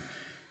trust you.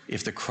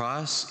 If the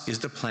cross is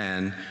the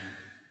plan,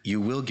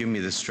 you will give me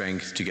the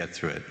strength to get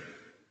through it.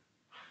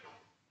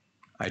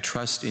 I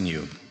trust in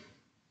you.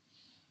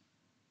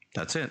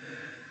 That's it.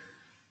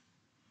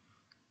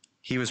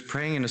 He was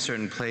praying in a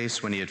certain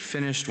place. When he had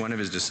finished, one of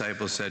his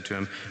disciples said to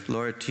him,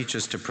 "Lord, teach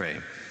us to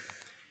pray."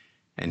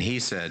 And he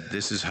said,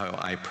 "This is how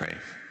I pray."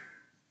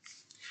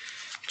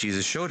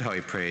 Jesus showed how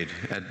he prayed.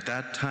 At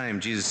that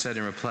time, Jesus said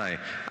in reply,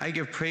 "I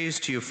give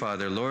praise to you,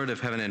 Father, Lord of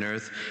heaven and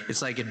earth."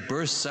 It's like it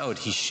bursts out.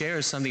 He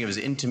shares something of his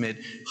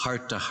intimate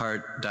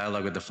heart-to-heart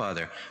dialogue with the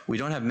Father. We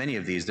don't have many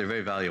of these. They're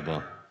very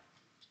valuable.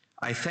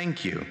 "I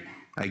thank you.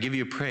 I give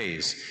you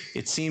praise."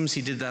 It seems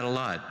he did that a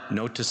lot.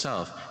 Note to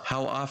self,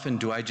 how often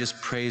do I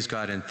just praise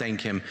God and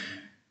thank him?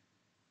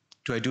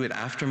 Do I do it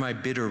after my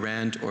bitter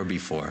rant or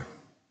before?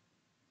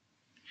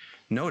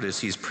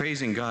 Notice he's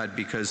praising God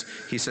because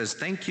he says,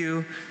 "Thank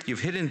you, you've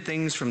hidden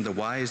things from the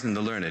wise and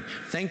the learned.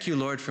 Thank you,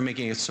 Lord, for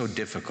making it so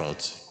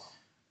difficult.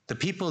 The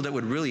people that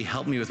would really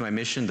help me with my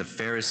mission, the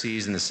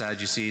Pharisees and the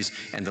Sadducees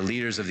and the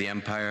leaders of the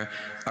empire,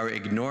 are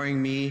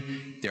ignoring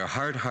me. They're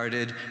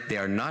hard-hearted. They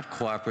are not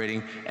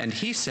cooperating." And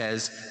he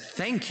says,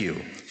 "Thank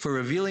you for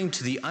revealing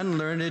to the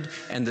unlearned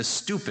and the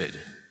stupid.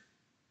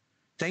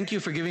 Thank you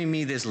for giving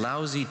me this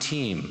lousy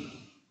team."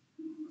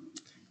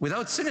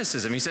 Without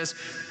cynicism, he says,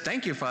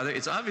 "Thank you, Father.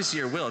 It's obviously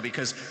your will,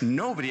 because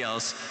nobody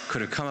else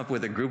could have come up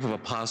with a group of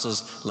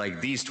apostles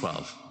like these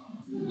 12.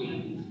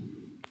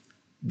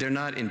 They're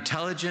not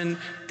intelligent.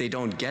 They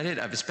don't get it.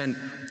 I've spent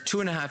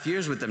 2.5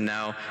 years with them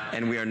now,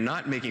 and we are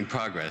not making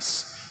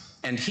progress."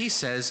 And he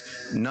says,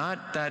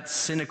 not that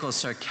cynical,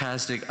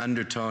 sarcastic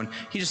undertone.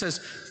 He just says,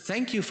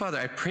 "Thank you, Father.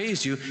 I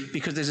praise you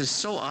because this is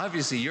so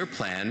obviously your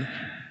plan.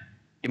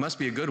 It must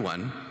be a good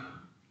one.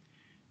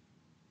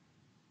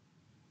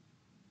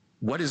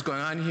 What is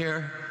going on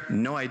here?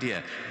 No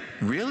idea."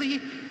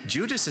 Really?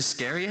 Judas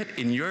Iscariot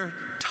in your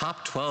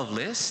top 12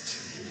 list?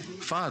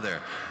 "Father,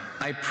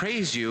 I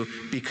praise you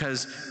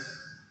because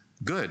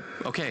good,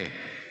 okay."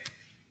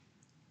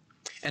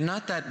 And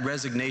not that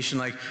resignation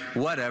like,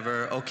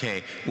 whatever,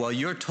 okay, well,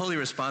 you're totally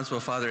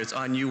responsible, Father. It's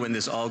on you when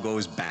this all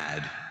goes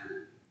bad.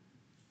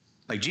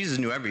 Like Jesus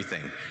knew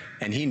everything,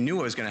 and he knew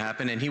what was going to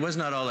happen, and he was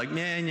not all like,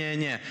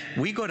 yeah.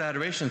 We go to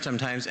adoration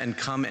sometimes and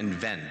come and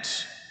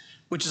vent,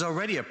 which is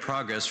already a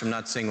progress from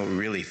not saying what we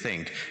really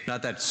think,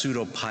 not that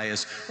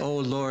pseudo-pious, "Oh,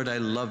 Lord, I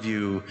love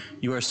you.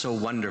 You are so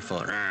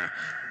wonderful."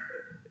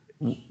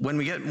 When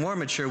we get more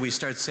mature, we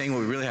start saying what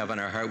we really have on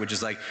our heart, which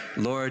is like,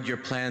 "Lord, your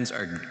plans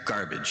are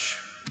garbage."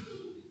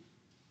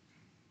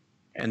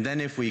 And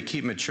then if we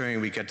keep maturing,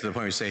 we get to the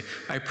point where we say,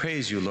 "I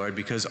praise you, Lord,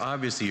 because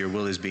obviously your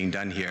will is being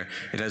done here.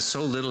 It has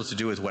so little to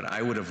do with what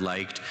I would have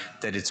liked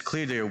that it's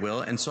clearly your will,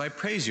 and so I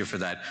praise you for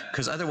that,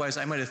 because otherwise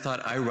I might have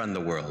thought I run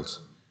the world,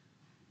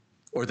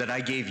 or that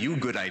I gave you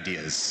good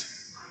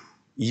ideas.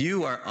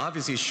 You are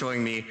obviously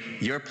showing me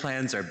your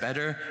plans are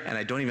better, and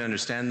I don't even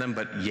understand them,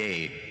 but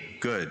yay,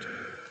 good.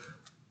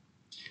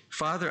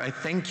 Father, I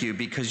thank you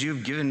because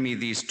you've given me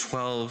these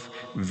 12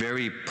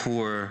 very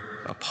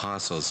poor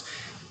apostles.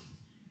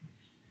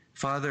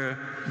 Father,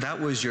 that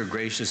was your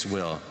gracious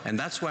will, and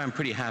that's why I'm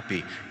pretty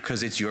happy,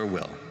 because it's your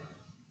will."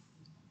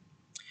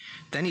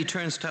 Then he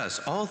turns to us.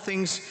 "All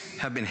things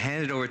have been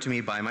handed over to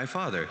me by my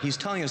Father." He's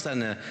telling us that in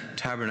the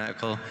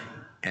tabernacle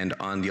and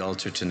on the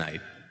altar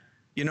tonight.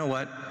 You know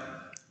what?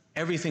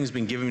 Everything's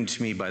been given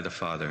to me by the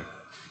Father.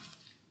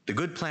 The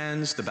good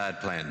plans, the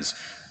bad plans,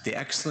 the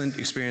excellent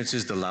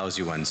experiences, the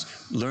lousy ones.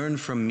 Learn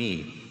from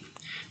me.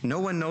 No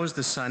one knows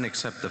the Son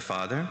except the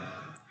Father.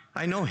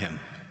 I know him.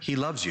 He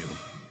loves you.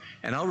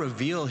 And I'll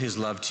reveal his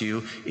love to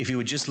you if you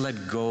would just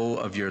let go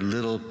of your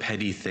little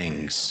petty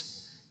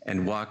things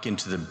and walk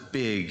into the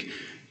big,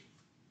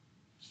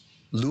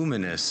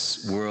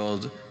 luminous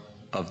world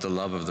of the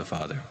love of the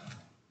Father.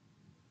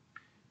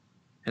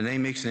 And then he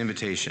makes an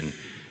invitation.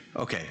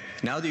 Okay,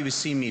 now that you've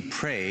seen me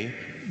pray,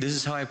 this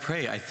is how I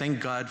pray. I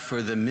thank God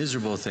for the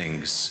miserable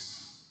things,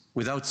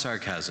 without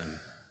sarcasm.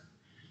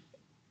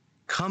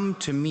 "Come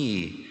to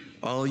me,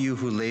 all you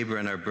who labor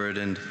and are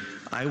burdened.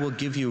 I will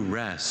give you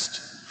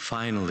rest.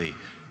 Finally,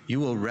 you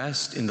will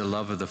rest in the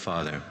love of the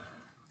Father.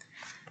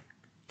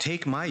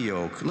 Take my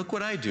yoke." Look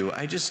what I do.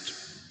 I just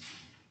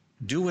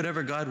do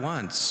whatever God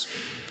wants.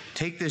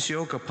 "Take this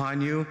yoke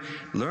upon you.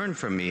 Learn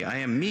from me. I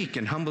am meek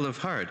and humble of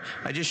heart."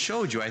 I just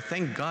showed you. I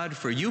thank God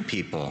for you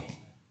people.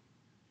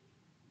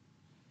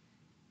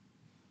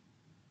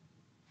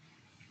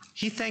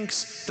 He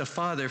thanks the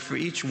Father for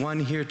each one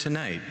here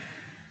tonight.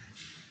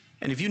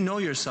 And if you know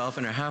yourself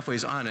and are halfway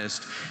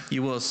honest,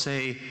 you will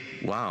say,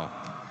 wow,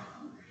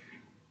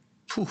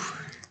 whew,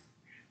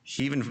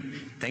 he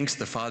even thanks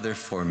the Father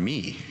for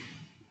me.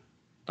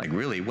 Like,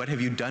 really, what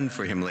have you done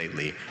for him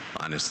lately,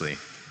 honestly?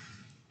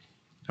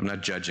 I'm not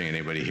judging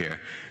anybody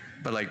here.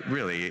 But like,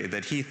 really,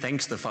 that he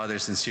thanks the Father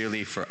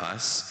sincerely for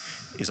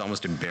us is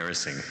almost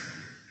embarrassing.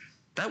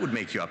 That would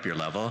make you up your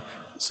level.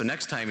 So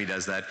next time he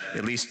does that,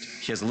 at least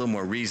he has a little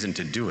more reason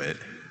to do it.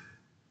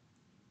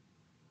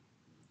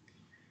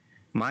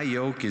 My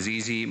yoke is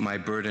easy, my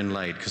burden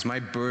light, because my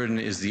burden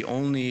is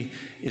only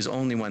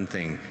one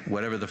thing,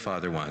 whatever the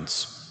Father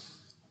wants.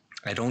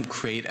 I don't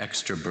create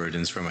extra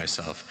burdens for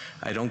myself.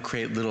 I don't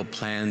create little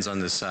plans on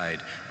the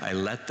side. I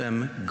let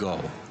them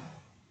go.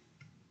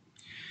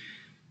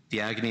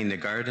 The agony in the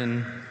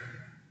garden,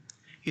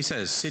 He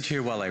says, sit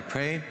here while I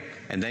pray,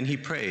 and then he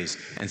prays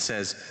and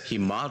says, he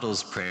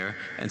models prayer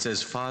and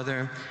says,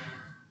 Father,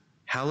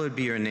 hallowed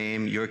be your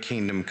name, your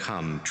kingdom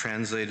come.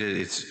 Translated,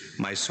 it's,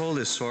 my soul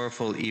is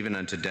sorrowful even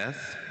unto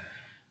death.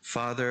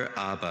 Father,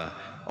 Abba,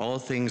 all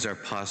things are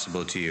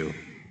possible to you.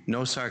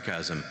 No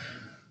sarcasm.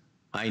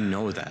 I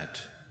know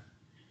that.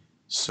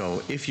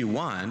 So if you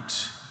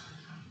want,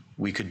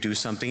 we could do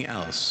something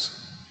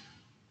else.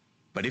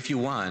 But if you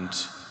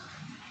want,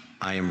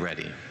 I am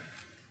ready.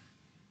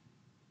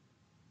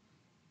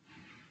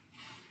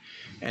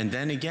 And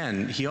then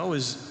again, he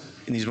always,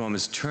 in these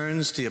moments,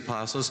 turns to the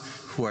apostles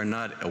who are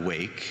not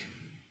awake,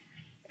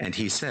 and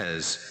he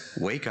says,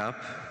 wake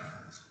up,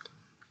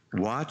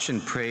 watch and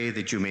pray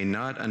that you may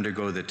not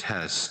undergo the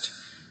test.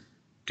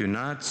 Do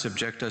not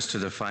subject us to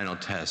the final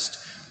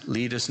test.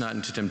 Lead us not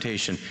into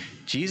temptation.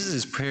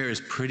 Jesus' prayer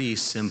is pretty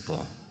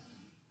simple.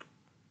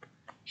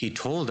 He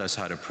told us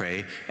how to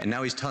pray, and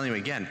now he's telling you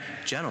again,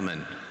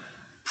 gentlemen,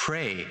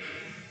 pray.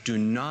 Do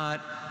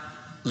not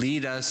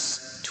lead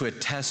us to a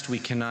test we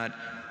cannot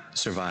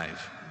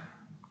survive.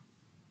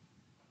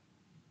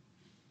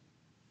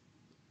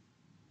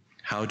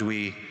 How do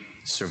we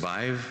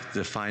survive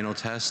the final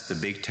test, the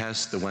big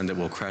test, the one that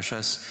will crush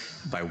us?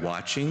 By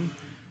watching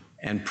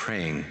and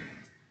praying,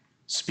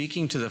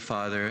 speaking to the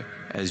Father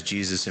as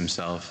Jesus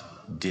himself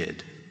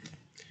did.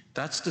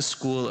 That's the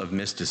school of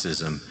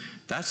mysticism.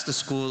 That's the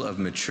school of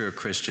mature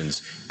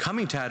Christians,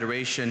 coming to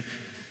adoration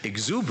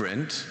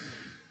exuberant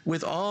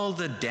with all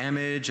the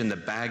damage and the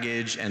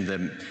baggage and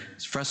the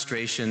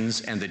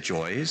frustrations and the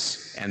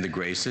joys and the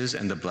graces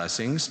and the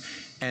blessings,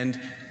 and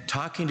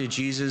talking to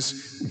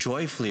Jesus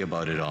joyfully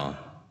about it all,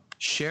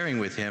 sharing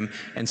with him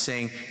and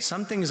saying,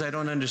 some things I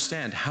don't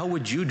understand. How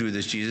would you do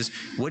this, Jesus?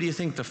 What do you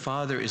think the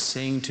Father is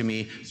saying to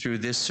me through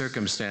this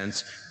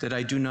circumstance that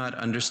I do not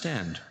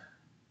understand?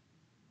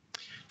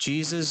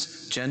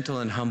 Jesus, gentle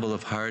and humble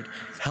of heart,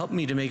 help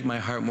me to make my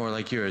heart more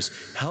like yours.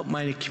 Help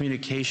my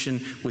communication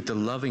with the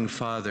loving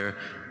Father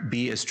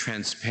be as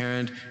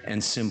transparent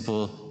and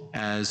simple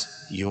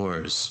as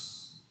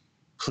yours.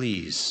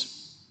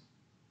 Please,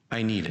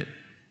 I need it.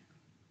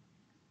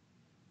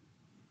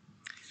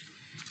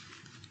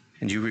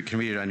 And you can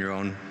read it on your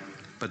own,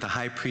 but the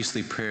high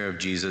priestly prayer of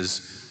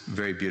Jesus,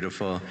 very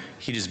beautiful.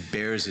 He just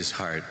bears his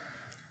heart.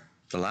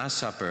 The Last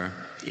Supper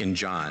in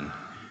John,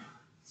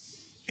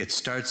 it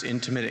starts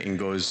intimate and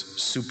goes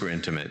super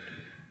intimate.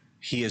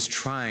 He is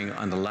trying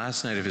on the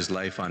last night of his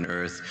life on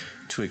earth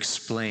to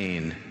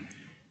explain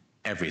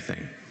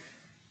everything.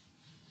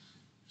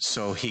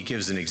 So he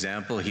gives an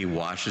example. He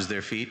washes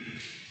their feet.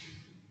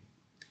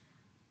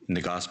 In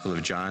the Gospel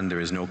of John, there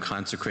is no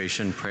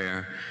consecration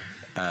prayer.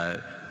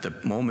 The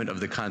moment of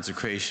the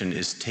consecration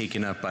is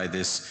taken up by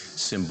this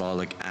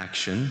symbolic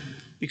action,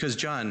 because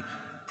John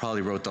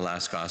probably wrote the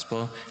last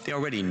gospel. They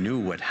already knew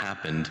what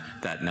happened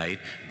that night,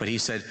 but he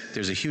said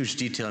there's a huge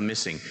detail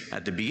missing.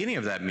 At the beginning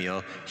of that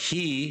meal,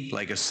 he,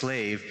 like a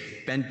slave,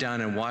 bent down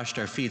and washed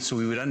our feet so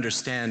we would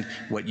understand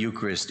what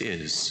Eucharist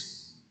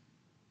is.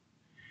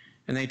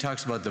 And then he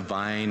talks about the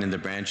vine and the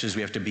branches.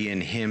 We have to be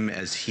in him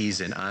as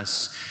he's in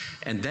us.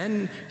 And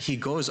then he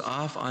goes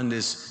off on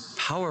this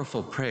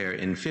powerful prayer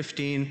in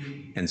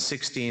 15 and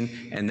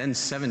 16 and then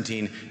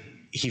 17.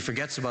 He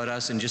forgets about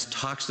us and just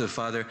talks to the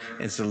Father.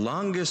 It's the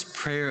longest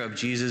prayer of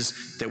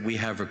Jesus that we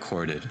have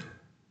recorded.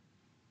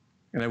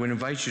 And I would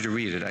invite you to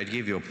read it. I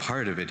gave you a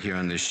part of it here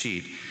on this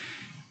sheet.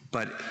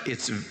 But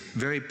it's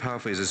very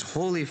powerful. It says,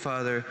 Holy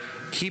Father,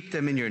 keep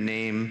them in your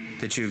name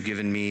that you have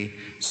given me,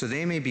 so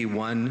they may be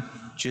one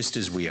just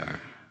as we are.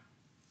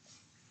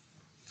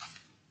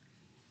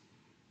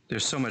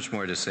 There's so much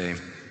more to say,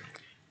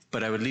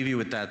 but I would leave you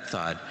with that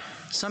thought.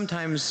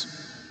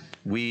 Sometimes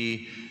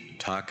we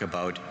talk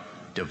about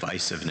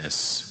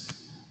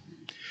divisiveness.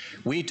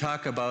 We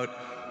talk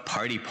about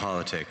party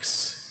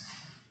politics.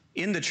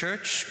 In the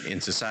church,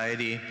 in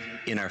society,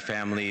 in our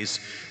families,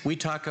 we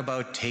talk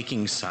about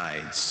taking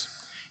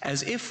sides,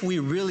 as if we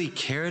really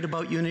cared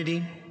about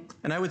unity,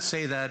 and I would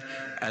say that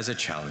as a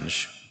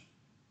challenge.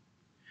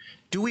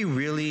 Do we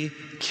really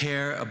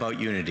care about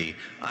unity?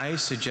 I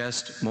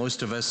suggest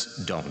most of us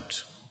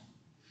don't.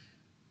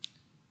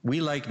 We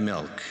like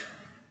milk.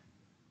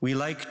 We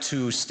like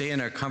to stay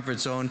in our comfort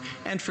zone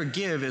and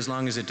forgive as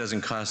long as it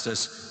doesn't cost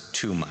us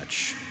too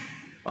much.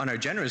 On our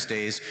generous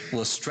days,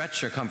 we'll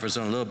stretch our comfort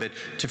zone a little bit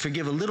to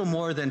forgive a little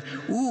more than,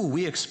 ooh,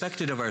 we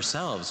expected of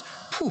ourselves.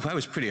 Phew, I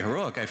was pretty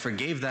heroic. I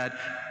forgave that.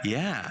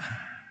 Yeah.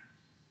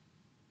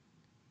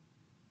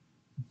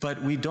 But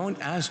we don't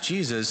ask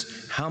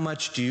Jesus, how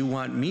much do you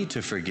want me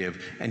to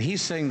forgive? And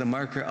he's setting the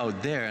marker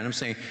out there, and I'm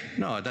saying,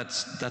 no,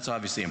 that's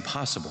obviously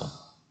impossible.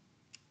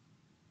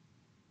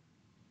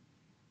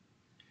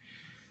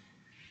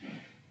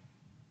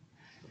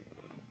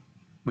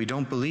 We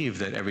don't believe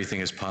that everything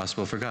is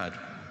possible for God.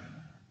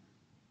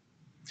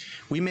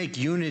 We make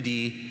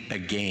unity a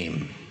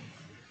game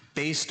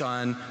based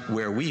on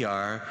where we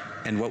are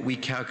and what we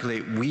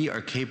calculate we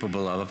are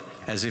capable of,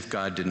 as if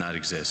God did not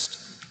exist.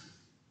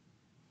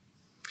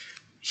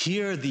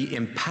 Hear the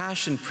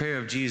impassioned prayer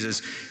of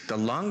Jesus, the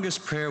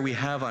longest prayer we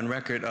have on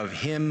record of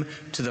him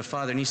to the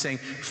Father. And he's saying,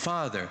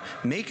 Father,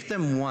 make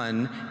them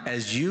one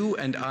as you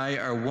and I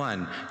are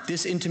one.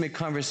 This intimate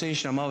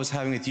conversation I'm always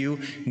having with you,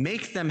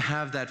 make them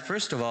have that,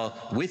 first of all,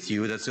 with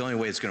you. That's the only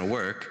way it's going to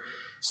work.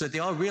 So that they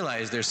all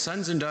realize they're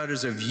sons and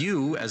daughters of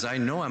you, as I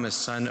know I'm a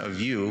son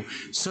of you,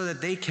 so that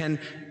they can,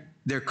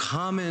 their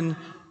common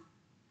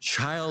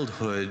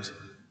childhood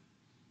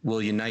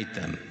will unite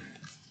them.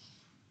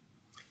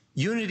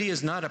 Unity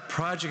is not a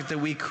project that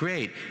we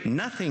create.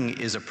 Nothing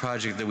is a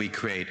project that we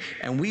create,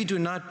 and we do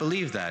not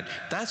believe that.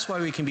 That's why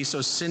we can be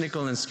so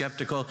cynical and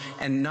skeptical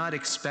and not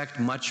expect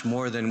much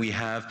more than we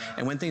have,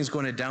 and when things go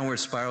in a downward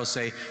spiral,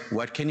 say,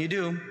 what can you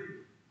do?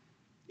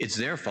 It's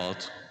their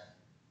fault.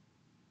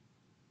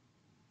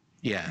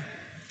 Yeah.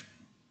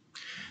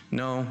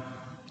 No,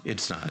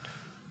 it's not.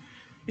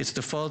 It's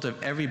the fault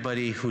of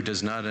everybody who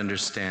does not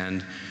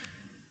understand.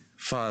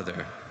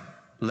 Father,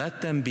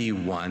 let them be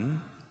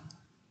one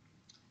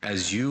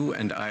as you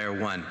and I are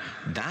one.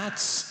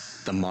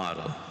 That's the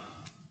model.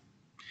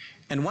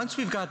 And once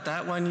we've got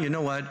that one, you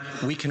know what?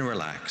 We can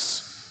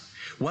relax.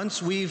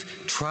 Once we've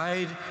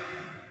tried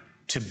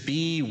to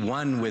be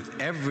one with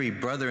every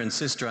brother and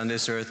sister on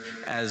this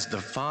earth as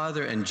the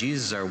Father and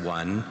Jesus are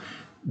one,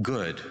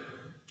 good.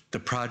 The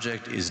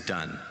project is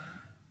done.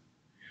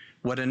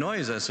 What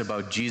annoys us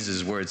about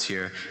Jesus' words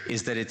here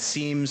is that it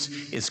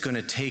seems it's going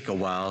to take a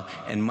while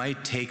and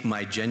might take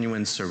my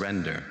genuine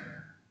surrender,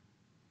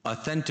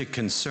 authentic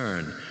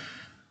concern,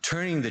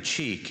 turning the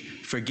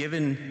cheek,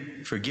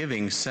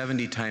 forgiving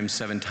 70 times,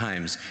 7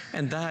 times,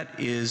 and that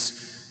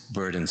is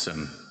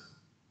burdensome.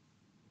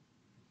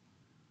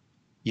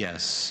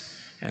 Yes,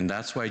 and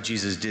that's why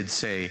Jesus did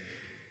say,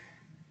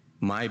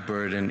 my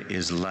burden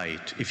is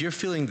light. If you're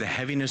feeling the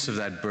heaviness of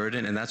that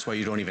burden, and that's why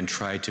you don't even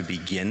try to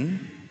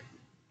begin,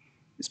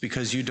 it's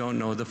because you don't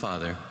know the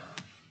Father.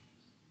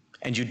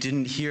 And you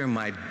didn't hear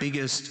my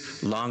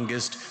biggest,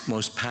 longest,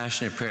 most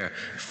passionate prayer.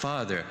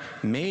 Father,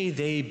 may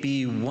they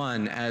be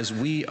one as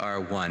we are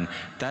one.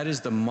 That is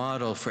the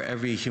model for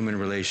every human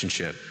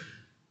relationship.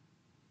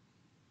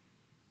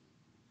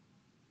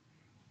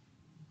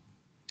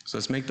 So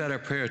let's make that our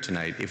prayer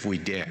tonight, if we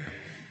dare.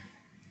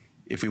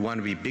 If we want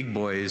to be big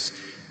boys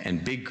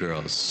and big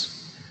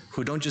girls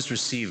who don't just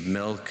receive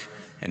milk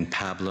and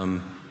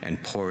pablum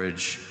and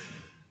porridge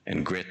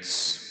and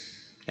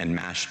grits and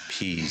mashed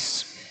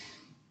peas.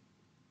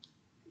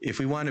 If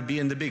we want to be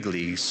in the big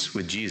leagues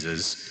with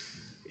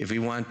Jesus, if we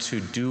want to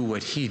do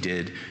what he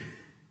did,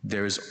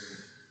 there's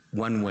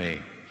one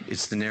way.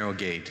 It's the narrow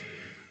gate.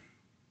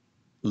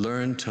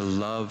 Learn to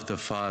love the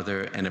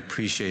Father and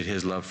appreciate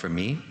his love for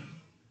me.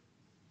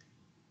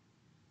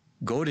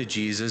 Go to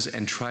Jesus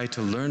and try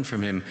to learn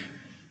from him,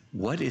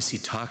 what is he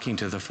talking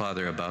to the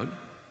Father about?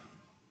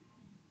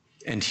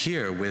 And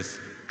hear with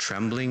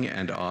trembling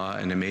and awe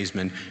and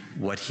amazement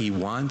what he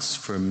wants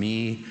for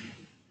me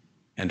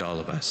and all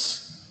of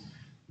us.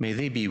 May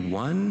they be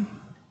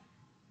one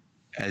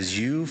as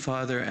you,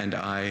 Father, and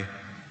I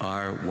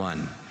are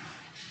one.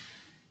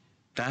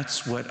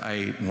 That's what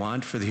I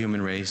want for the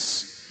human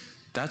race.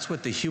 That's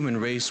what the human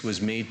race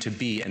was made to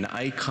be, an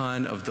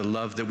icon of the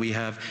love that we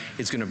have.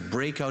 It's going to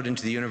break out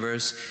into the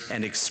universe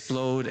and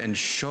explode and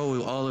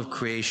show all of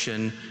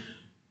creation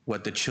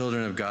what the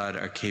children of God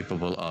are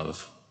capable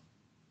of.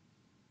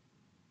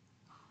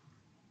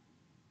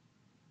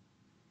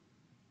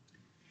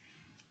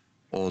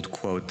 Old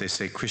quote, they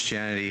say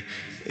Christianity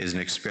is an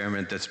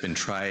experiment that's been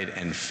tried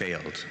and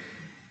failed.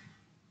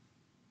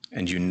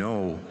 And you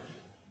know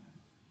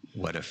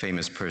what a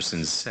famous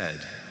person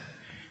said.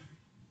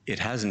 It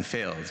hasn't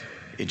failed,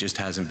 it just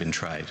hasn't been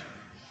tried.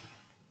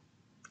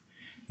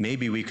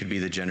 Maybe we could be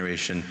the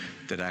generation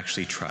that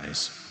actually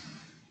tries.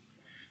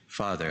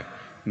 Father,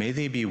 may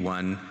they be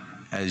one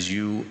as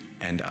you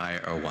and I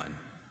are one.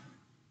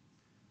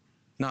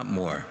 Not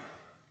more.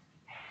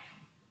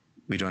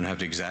 We don't have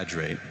to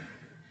exaggerate.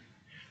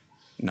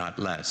 Not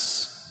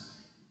less.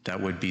 That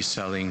would be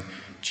selling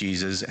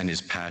Jesus and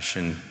his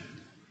passion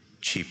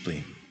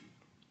cheaply.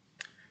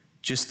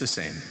 Just the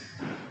same.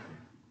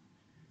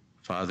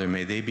 Father,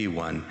 may they be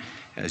one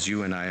as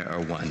you and I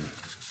are one.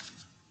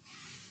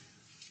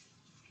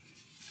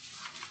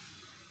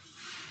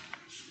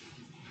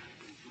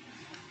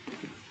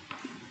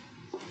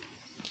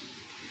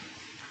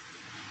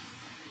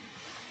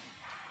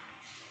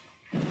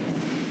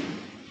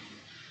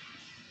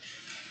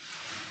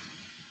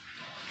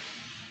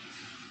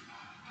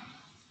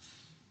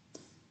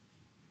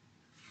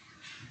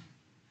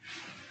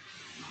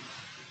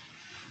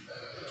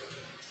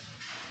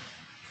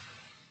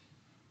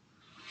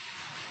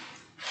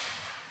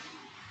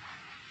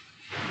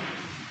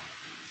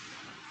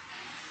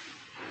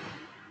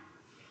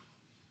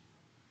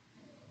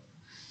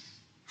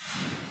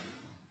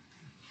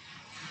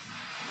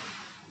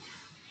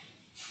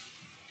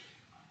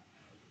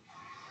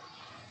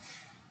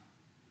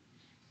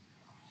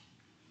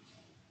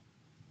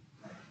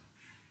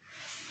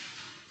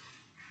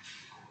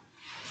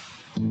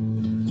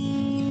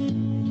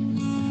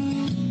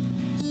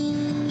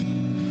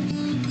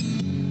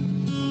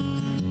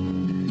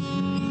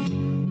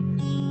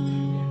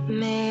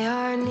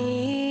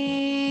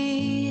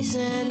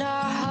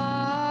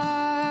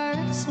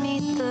 toes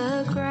meet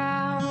the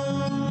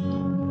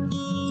ground.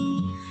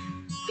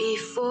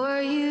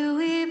 Before you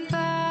we bow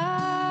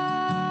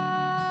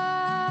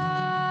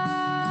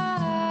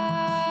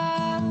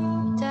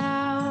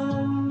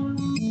down.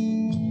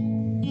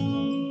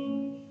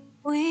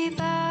 We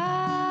bow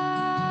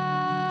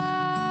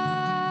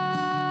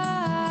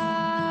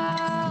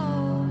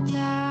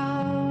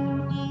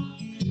down.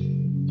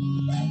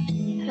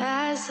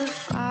 As the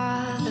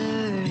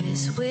Father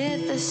is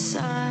with the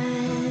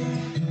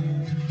Son,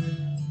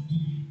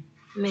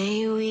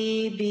 may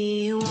we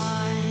be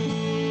one.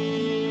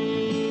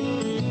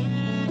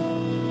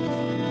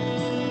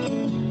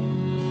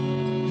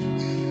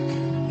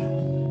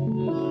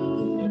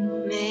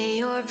 May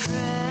your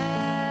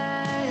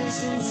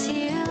presence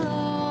here,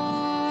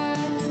 Lord,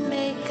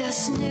 make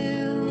us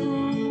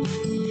new.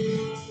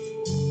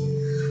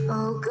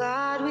 Oh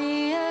God,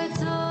 we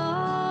adore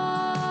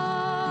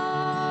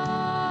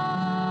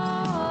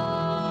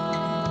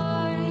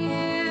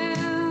you.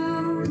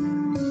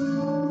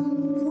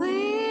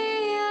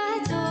 We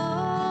adore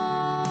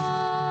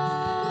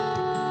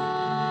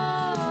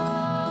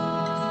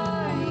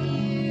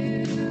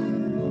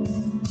you.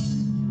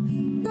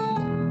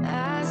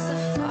 As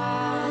the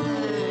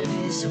Father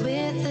is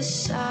with the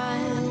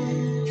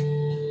Son,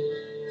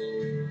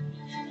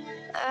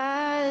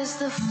 as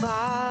the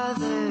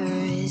Father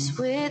is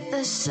with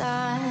the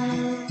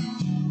Son,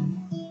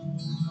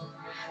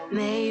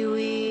 may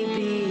we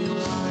be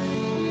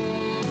one.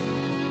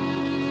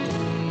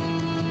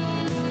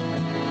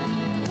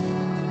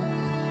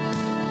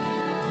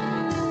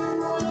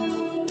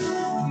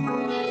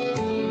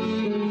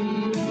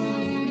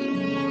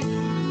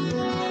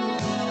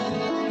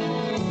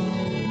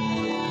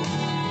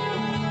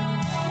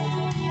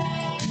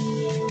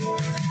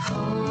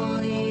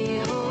 Holy,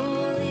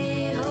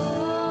 holy,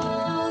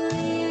 holy.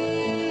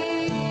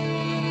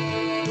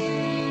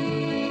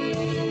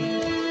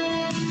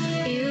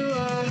 You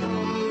are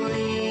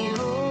holy,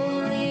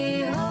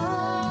 holy,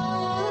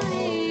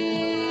 holy.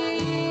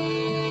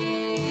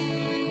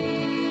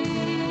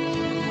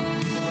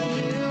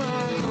 You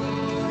are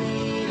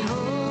holy,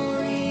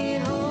 holy,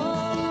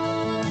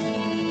 holy.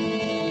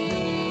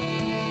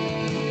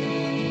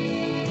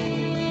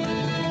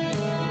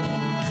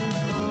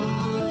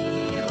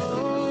 Holy,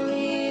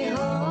 holy,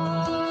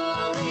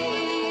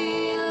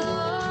 holy,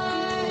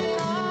 Lord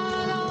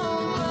God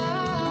Almighty.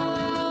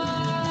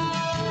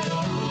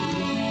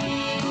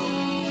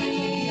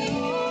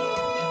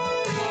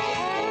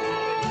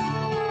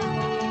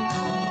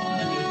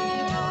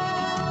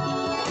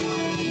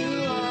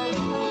 You are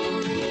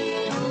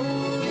holy,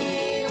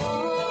 holy,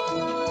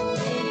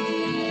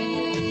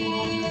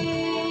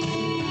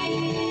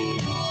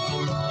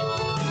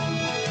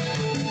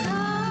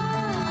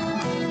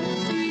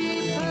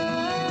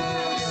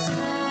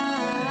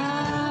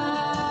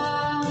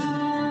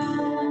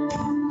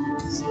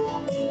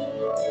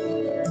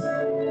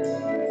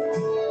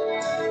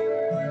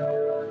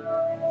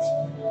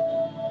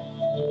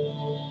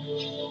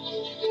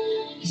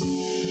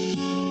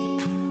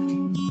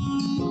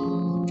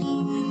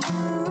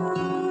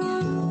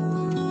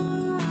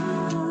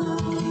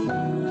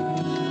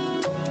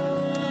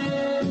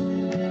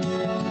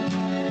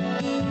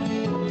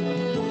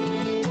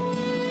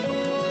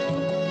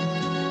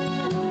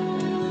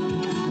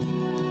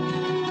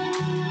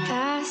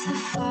 As the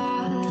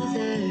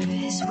Father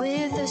is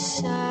with the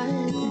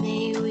Son,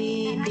 may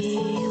we be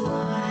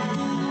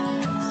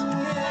one.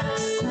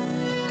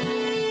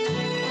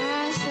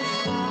 As the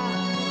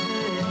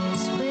Father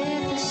is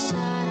with the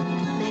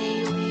Son,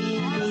 may we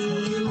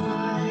be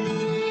one.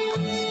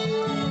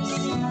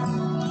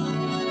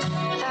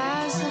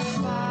 As the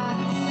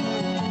Father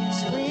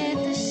is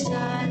with the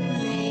Son,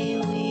 may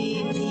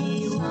we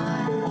be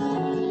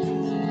one.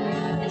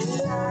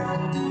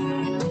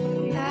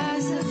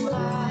 As the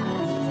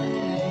Father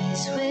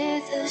is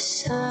with the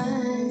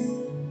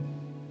Son,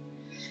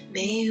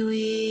 may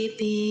we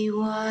be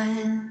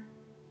one.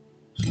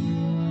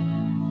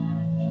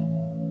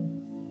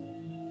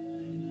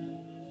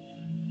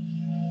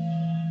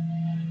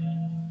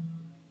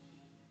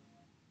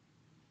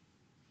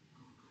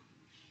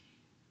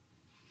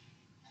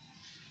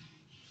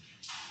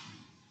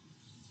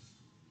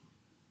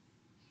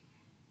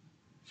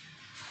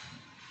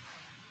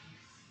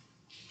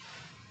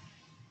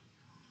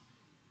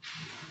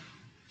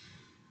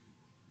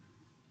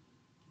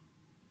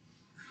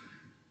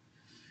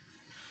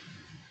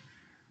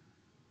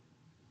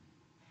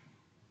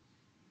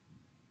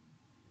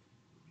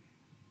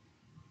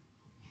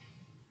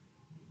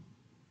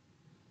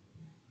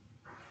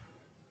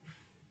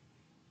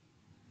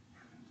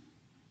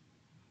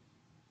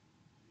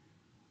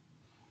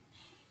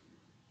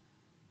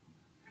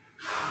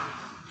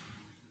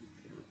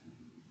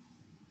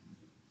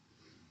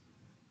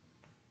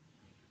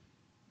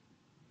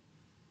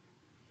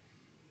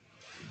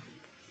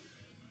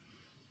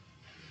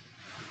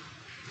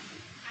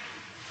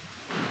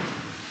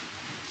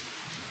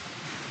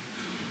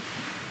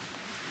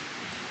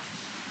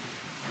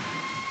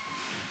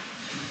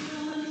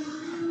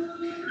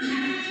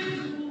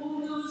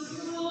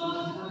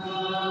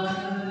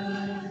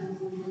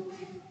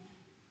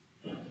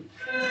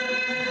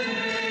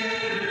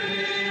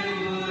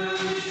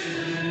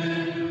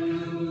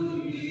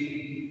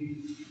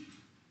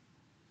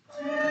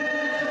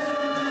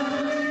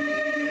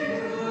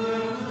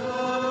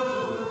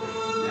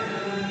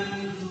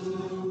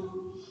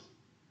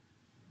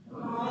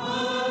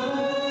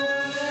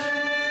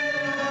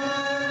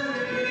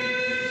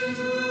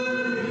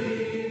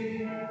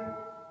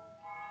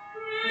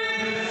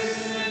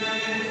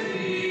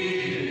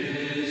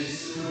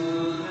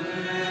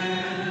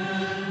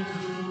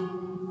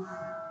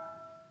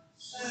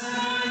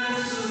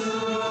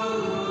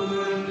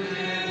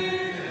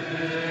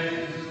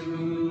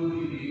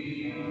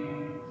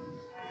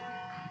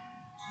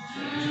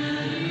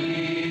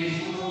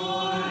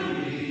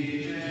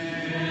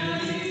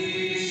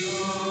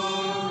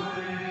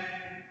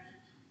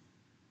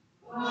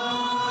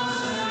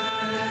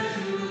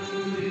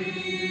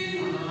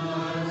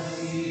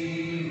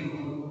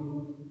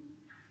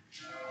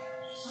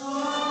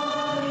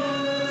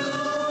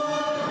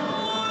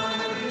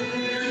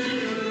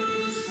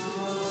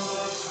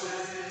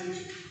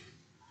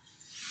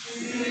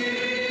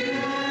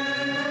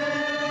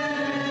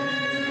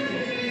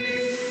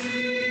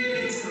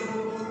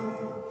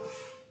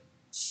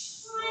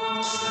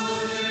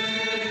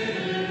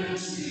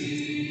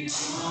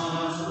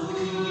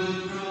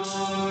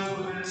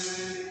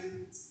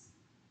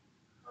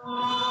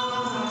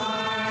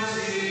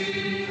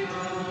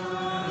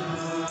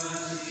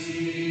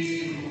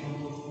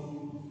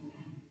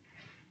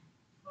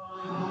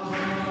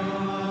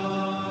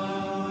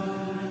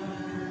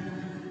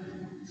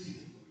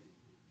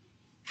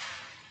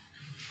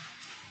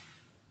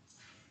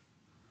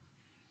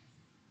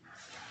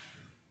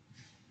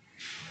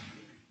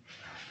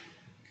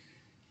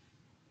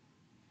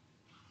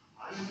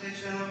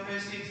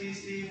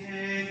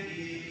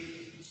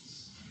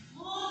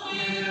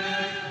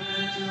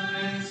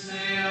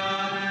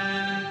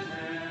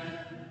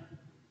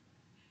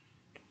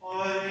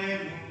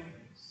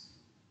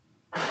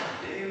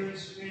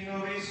 Deus, qui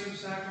nobis sub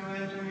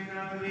sacramentum in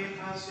Napoli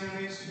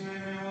passionis tuae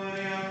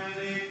memoriam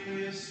Dei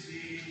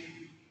Christi,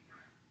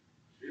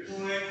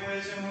 tribue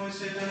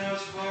quesumus et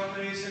nos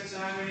corporis et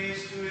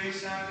sanguinis Tui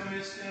sacra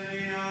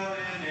mysteria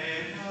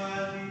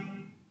venetati,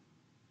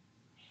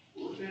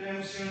 ut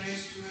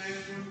redemptionis Tuae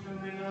fructum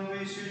in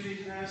nobis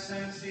iudic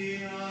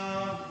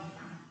essentiamus,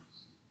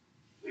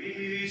 qui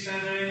vivis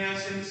et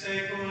regnas in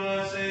saecula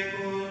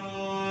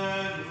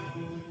saeculorum.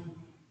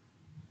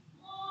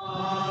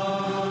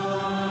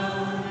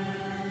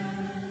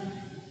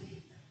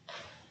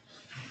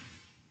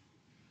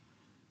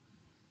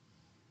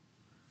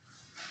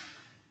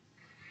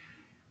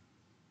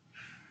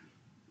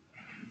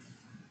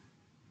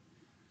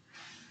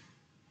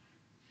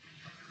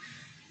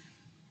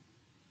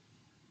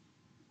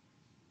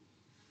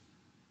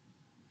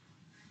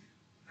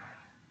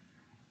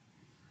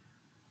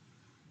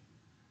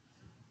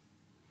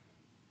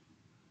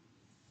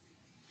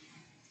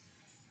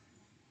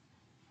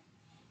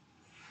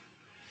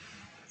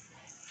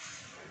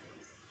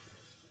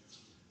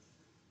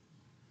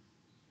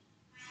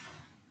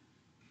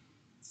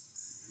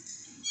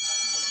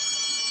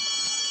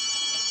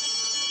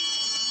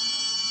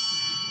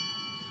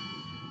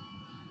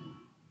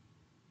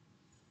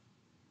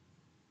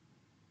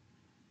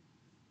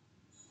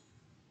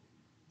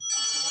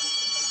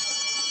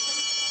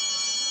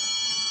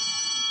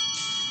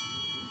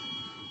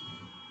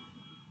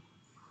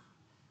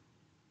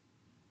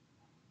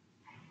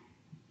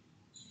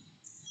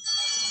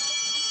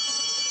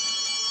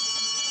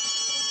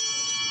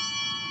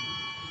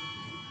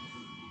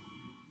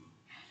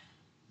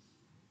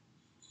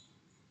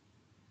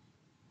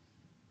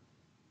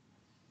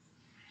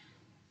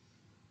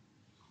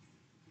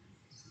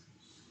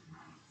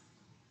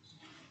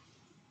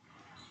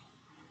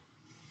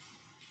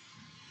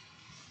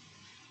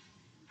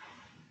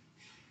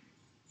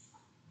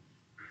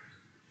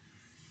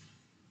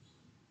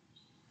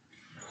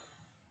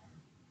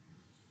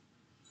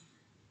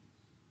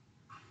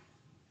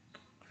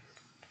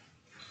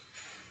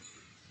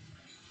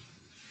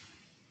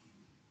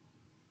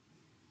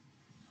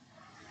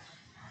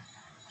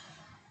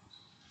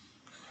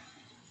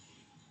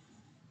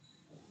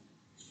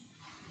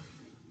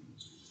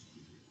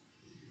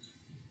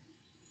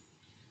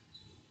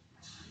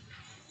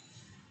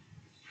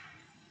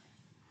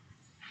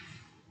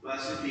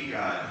 Blessed be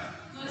God.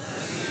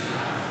 Blessed be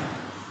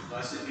God.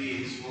 Blessed be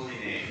his holy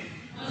name.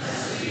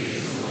 Blessed be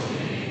his holy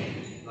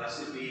name.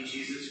 Blessed be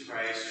Jesus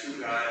Christ, true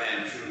God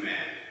and true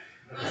man.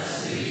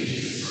 Blessed be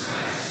Jesus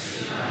Christ,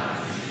 true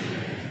God and true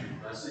man.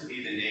 Blessed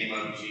be the name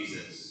of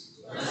Jesus.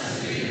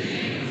 Blessed be the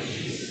name of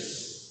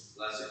Jesus.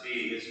 Blessed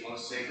be his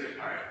most sacred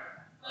heart.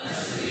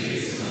 Blessed be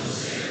his most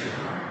sacred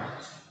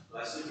heart.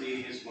 Blessed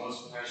be his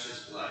most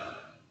precious blood.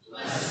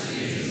 Blessed be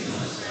his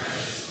most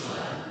precious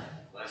blood.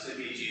 Blessed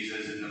be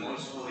Jesus in the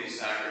most holy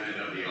sacrament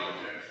of the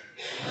altar.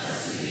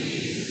 Blessed be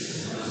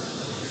Jesus in the most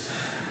holy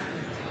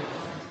sacrament of the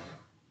altar.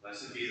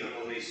 Blessed be the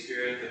Holy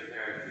Spirit, the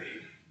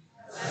Paraclete.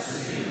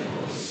 Blessed be the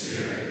Holy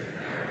Spirit, the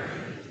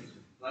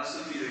Paraclete.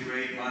 Blessed be the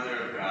great Mother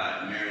of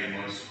God, Mary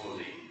most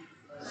holy.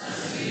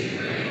 Blessed be the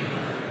great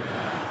Mother of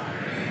God,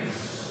 Mary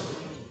most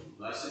holy.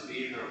 Blessed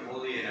be her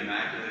holy and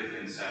immaculate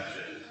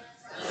conception.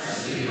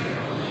 Blessed be her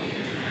holy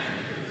and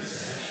immaculate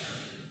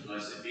conception.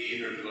 Blessed be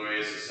her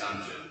glorious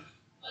assumption.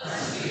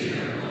 Blessed be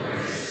her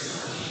glorious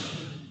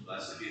assumption.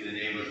 Blessed be the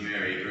name of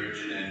Mary,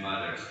 Virgin and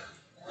Mother.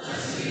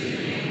 Blessed be the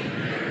name of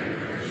Mary,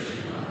 Virgin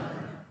and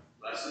Mother.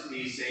 Blessed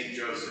be Saint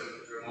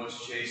Joseph, her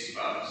most chaste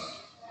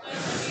spouse.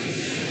 Blessed be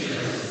Saint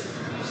Joseph,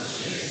 her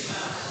most chaste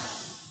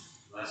spouse.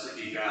 Blessed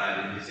be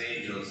God in his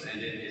angels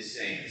and in his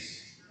saints.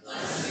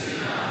 Blessed be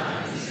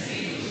God in his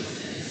angels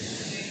and in his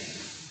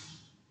saints.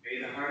 May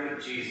the heart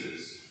of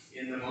Jesus,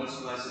 in the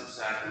most blessed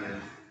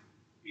sacrament,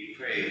 be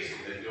praised,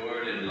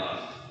 adored, and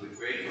loved with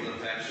grateful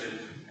affection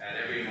at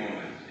every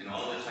moment in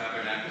all the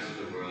tabernacles of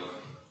the world,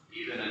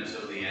 even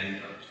until the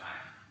end of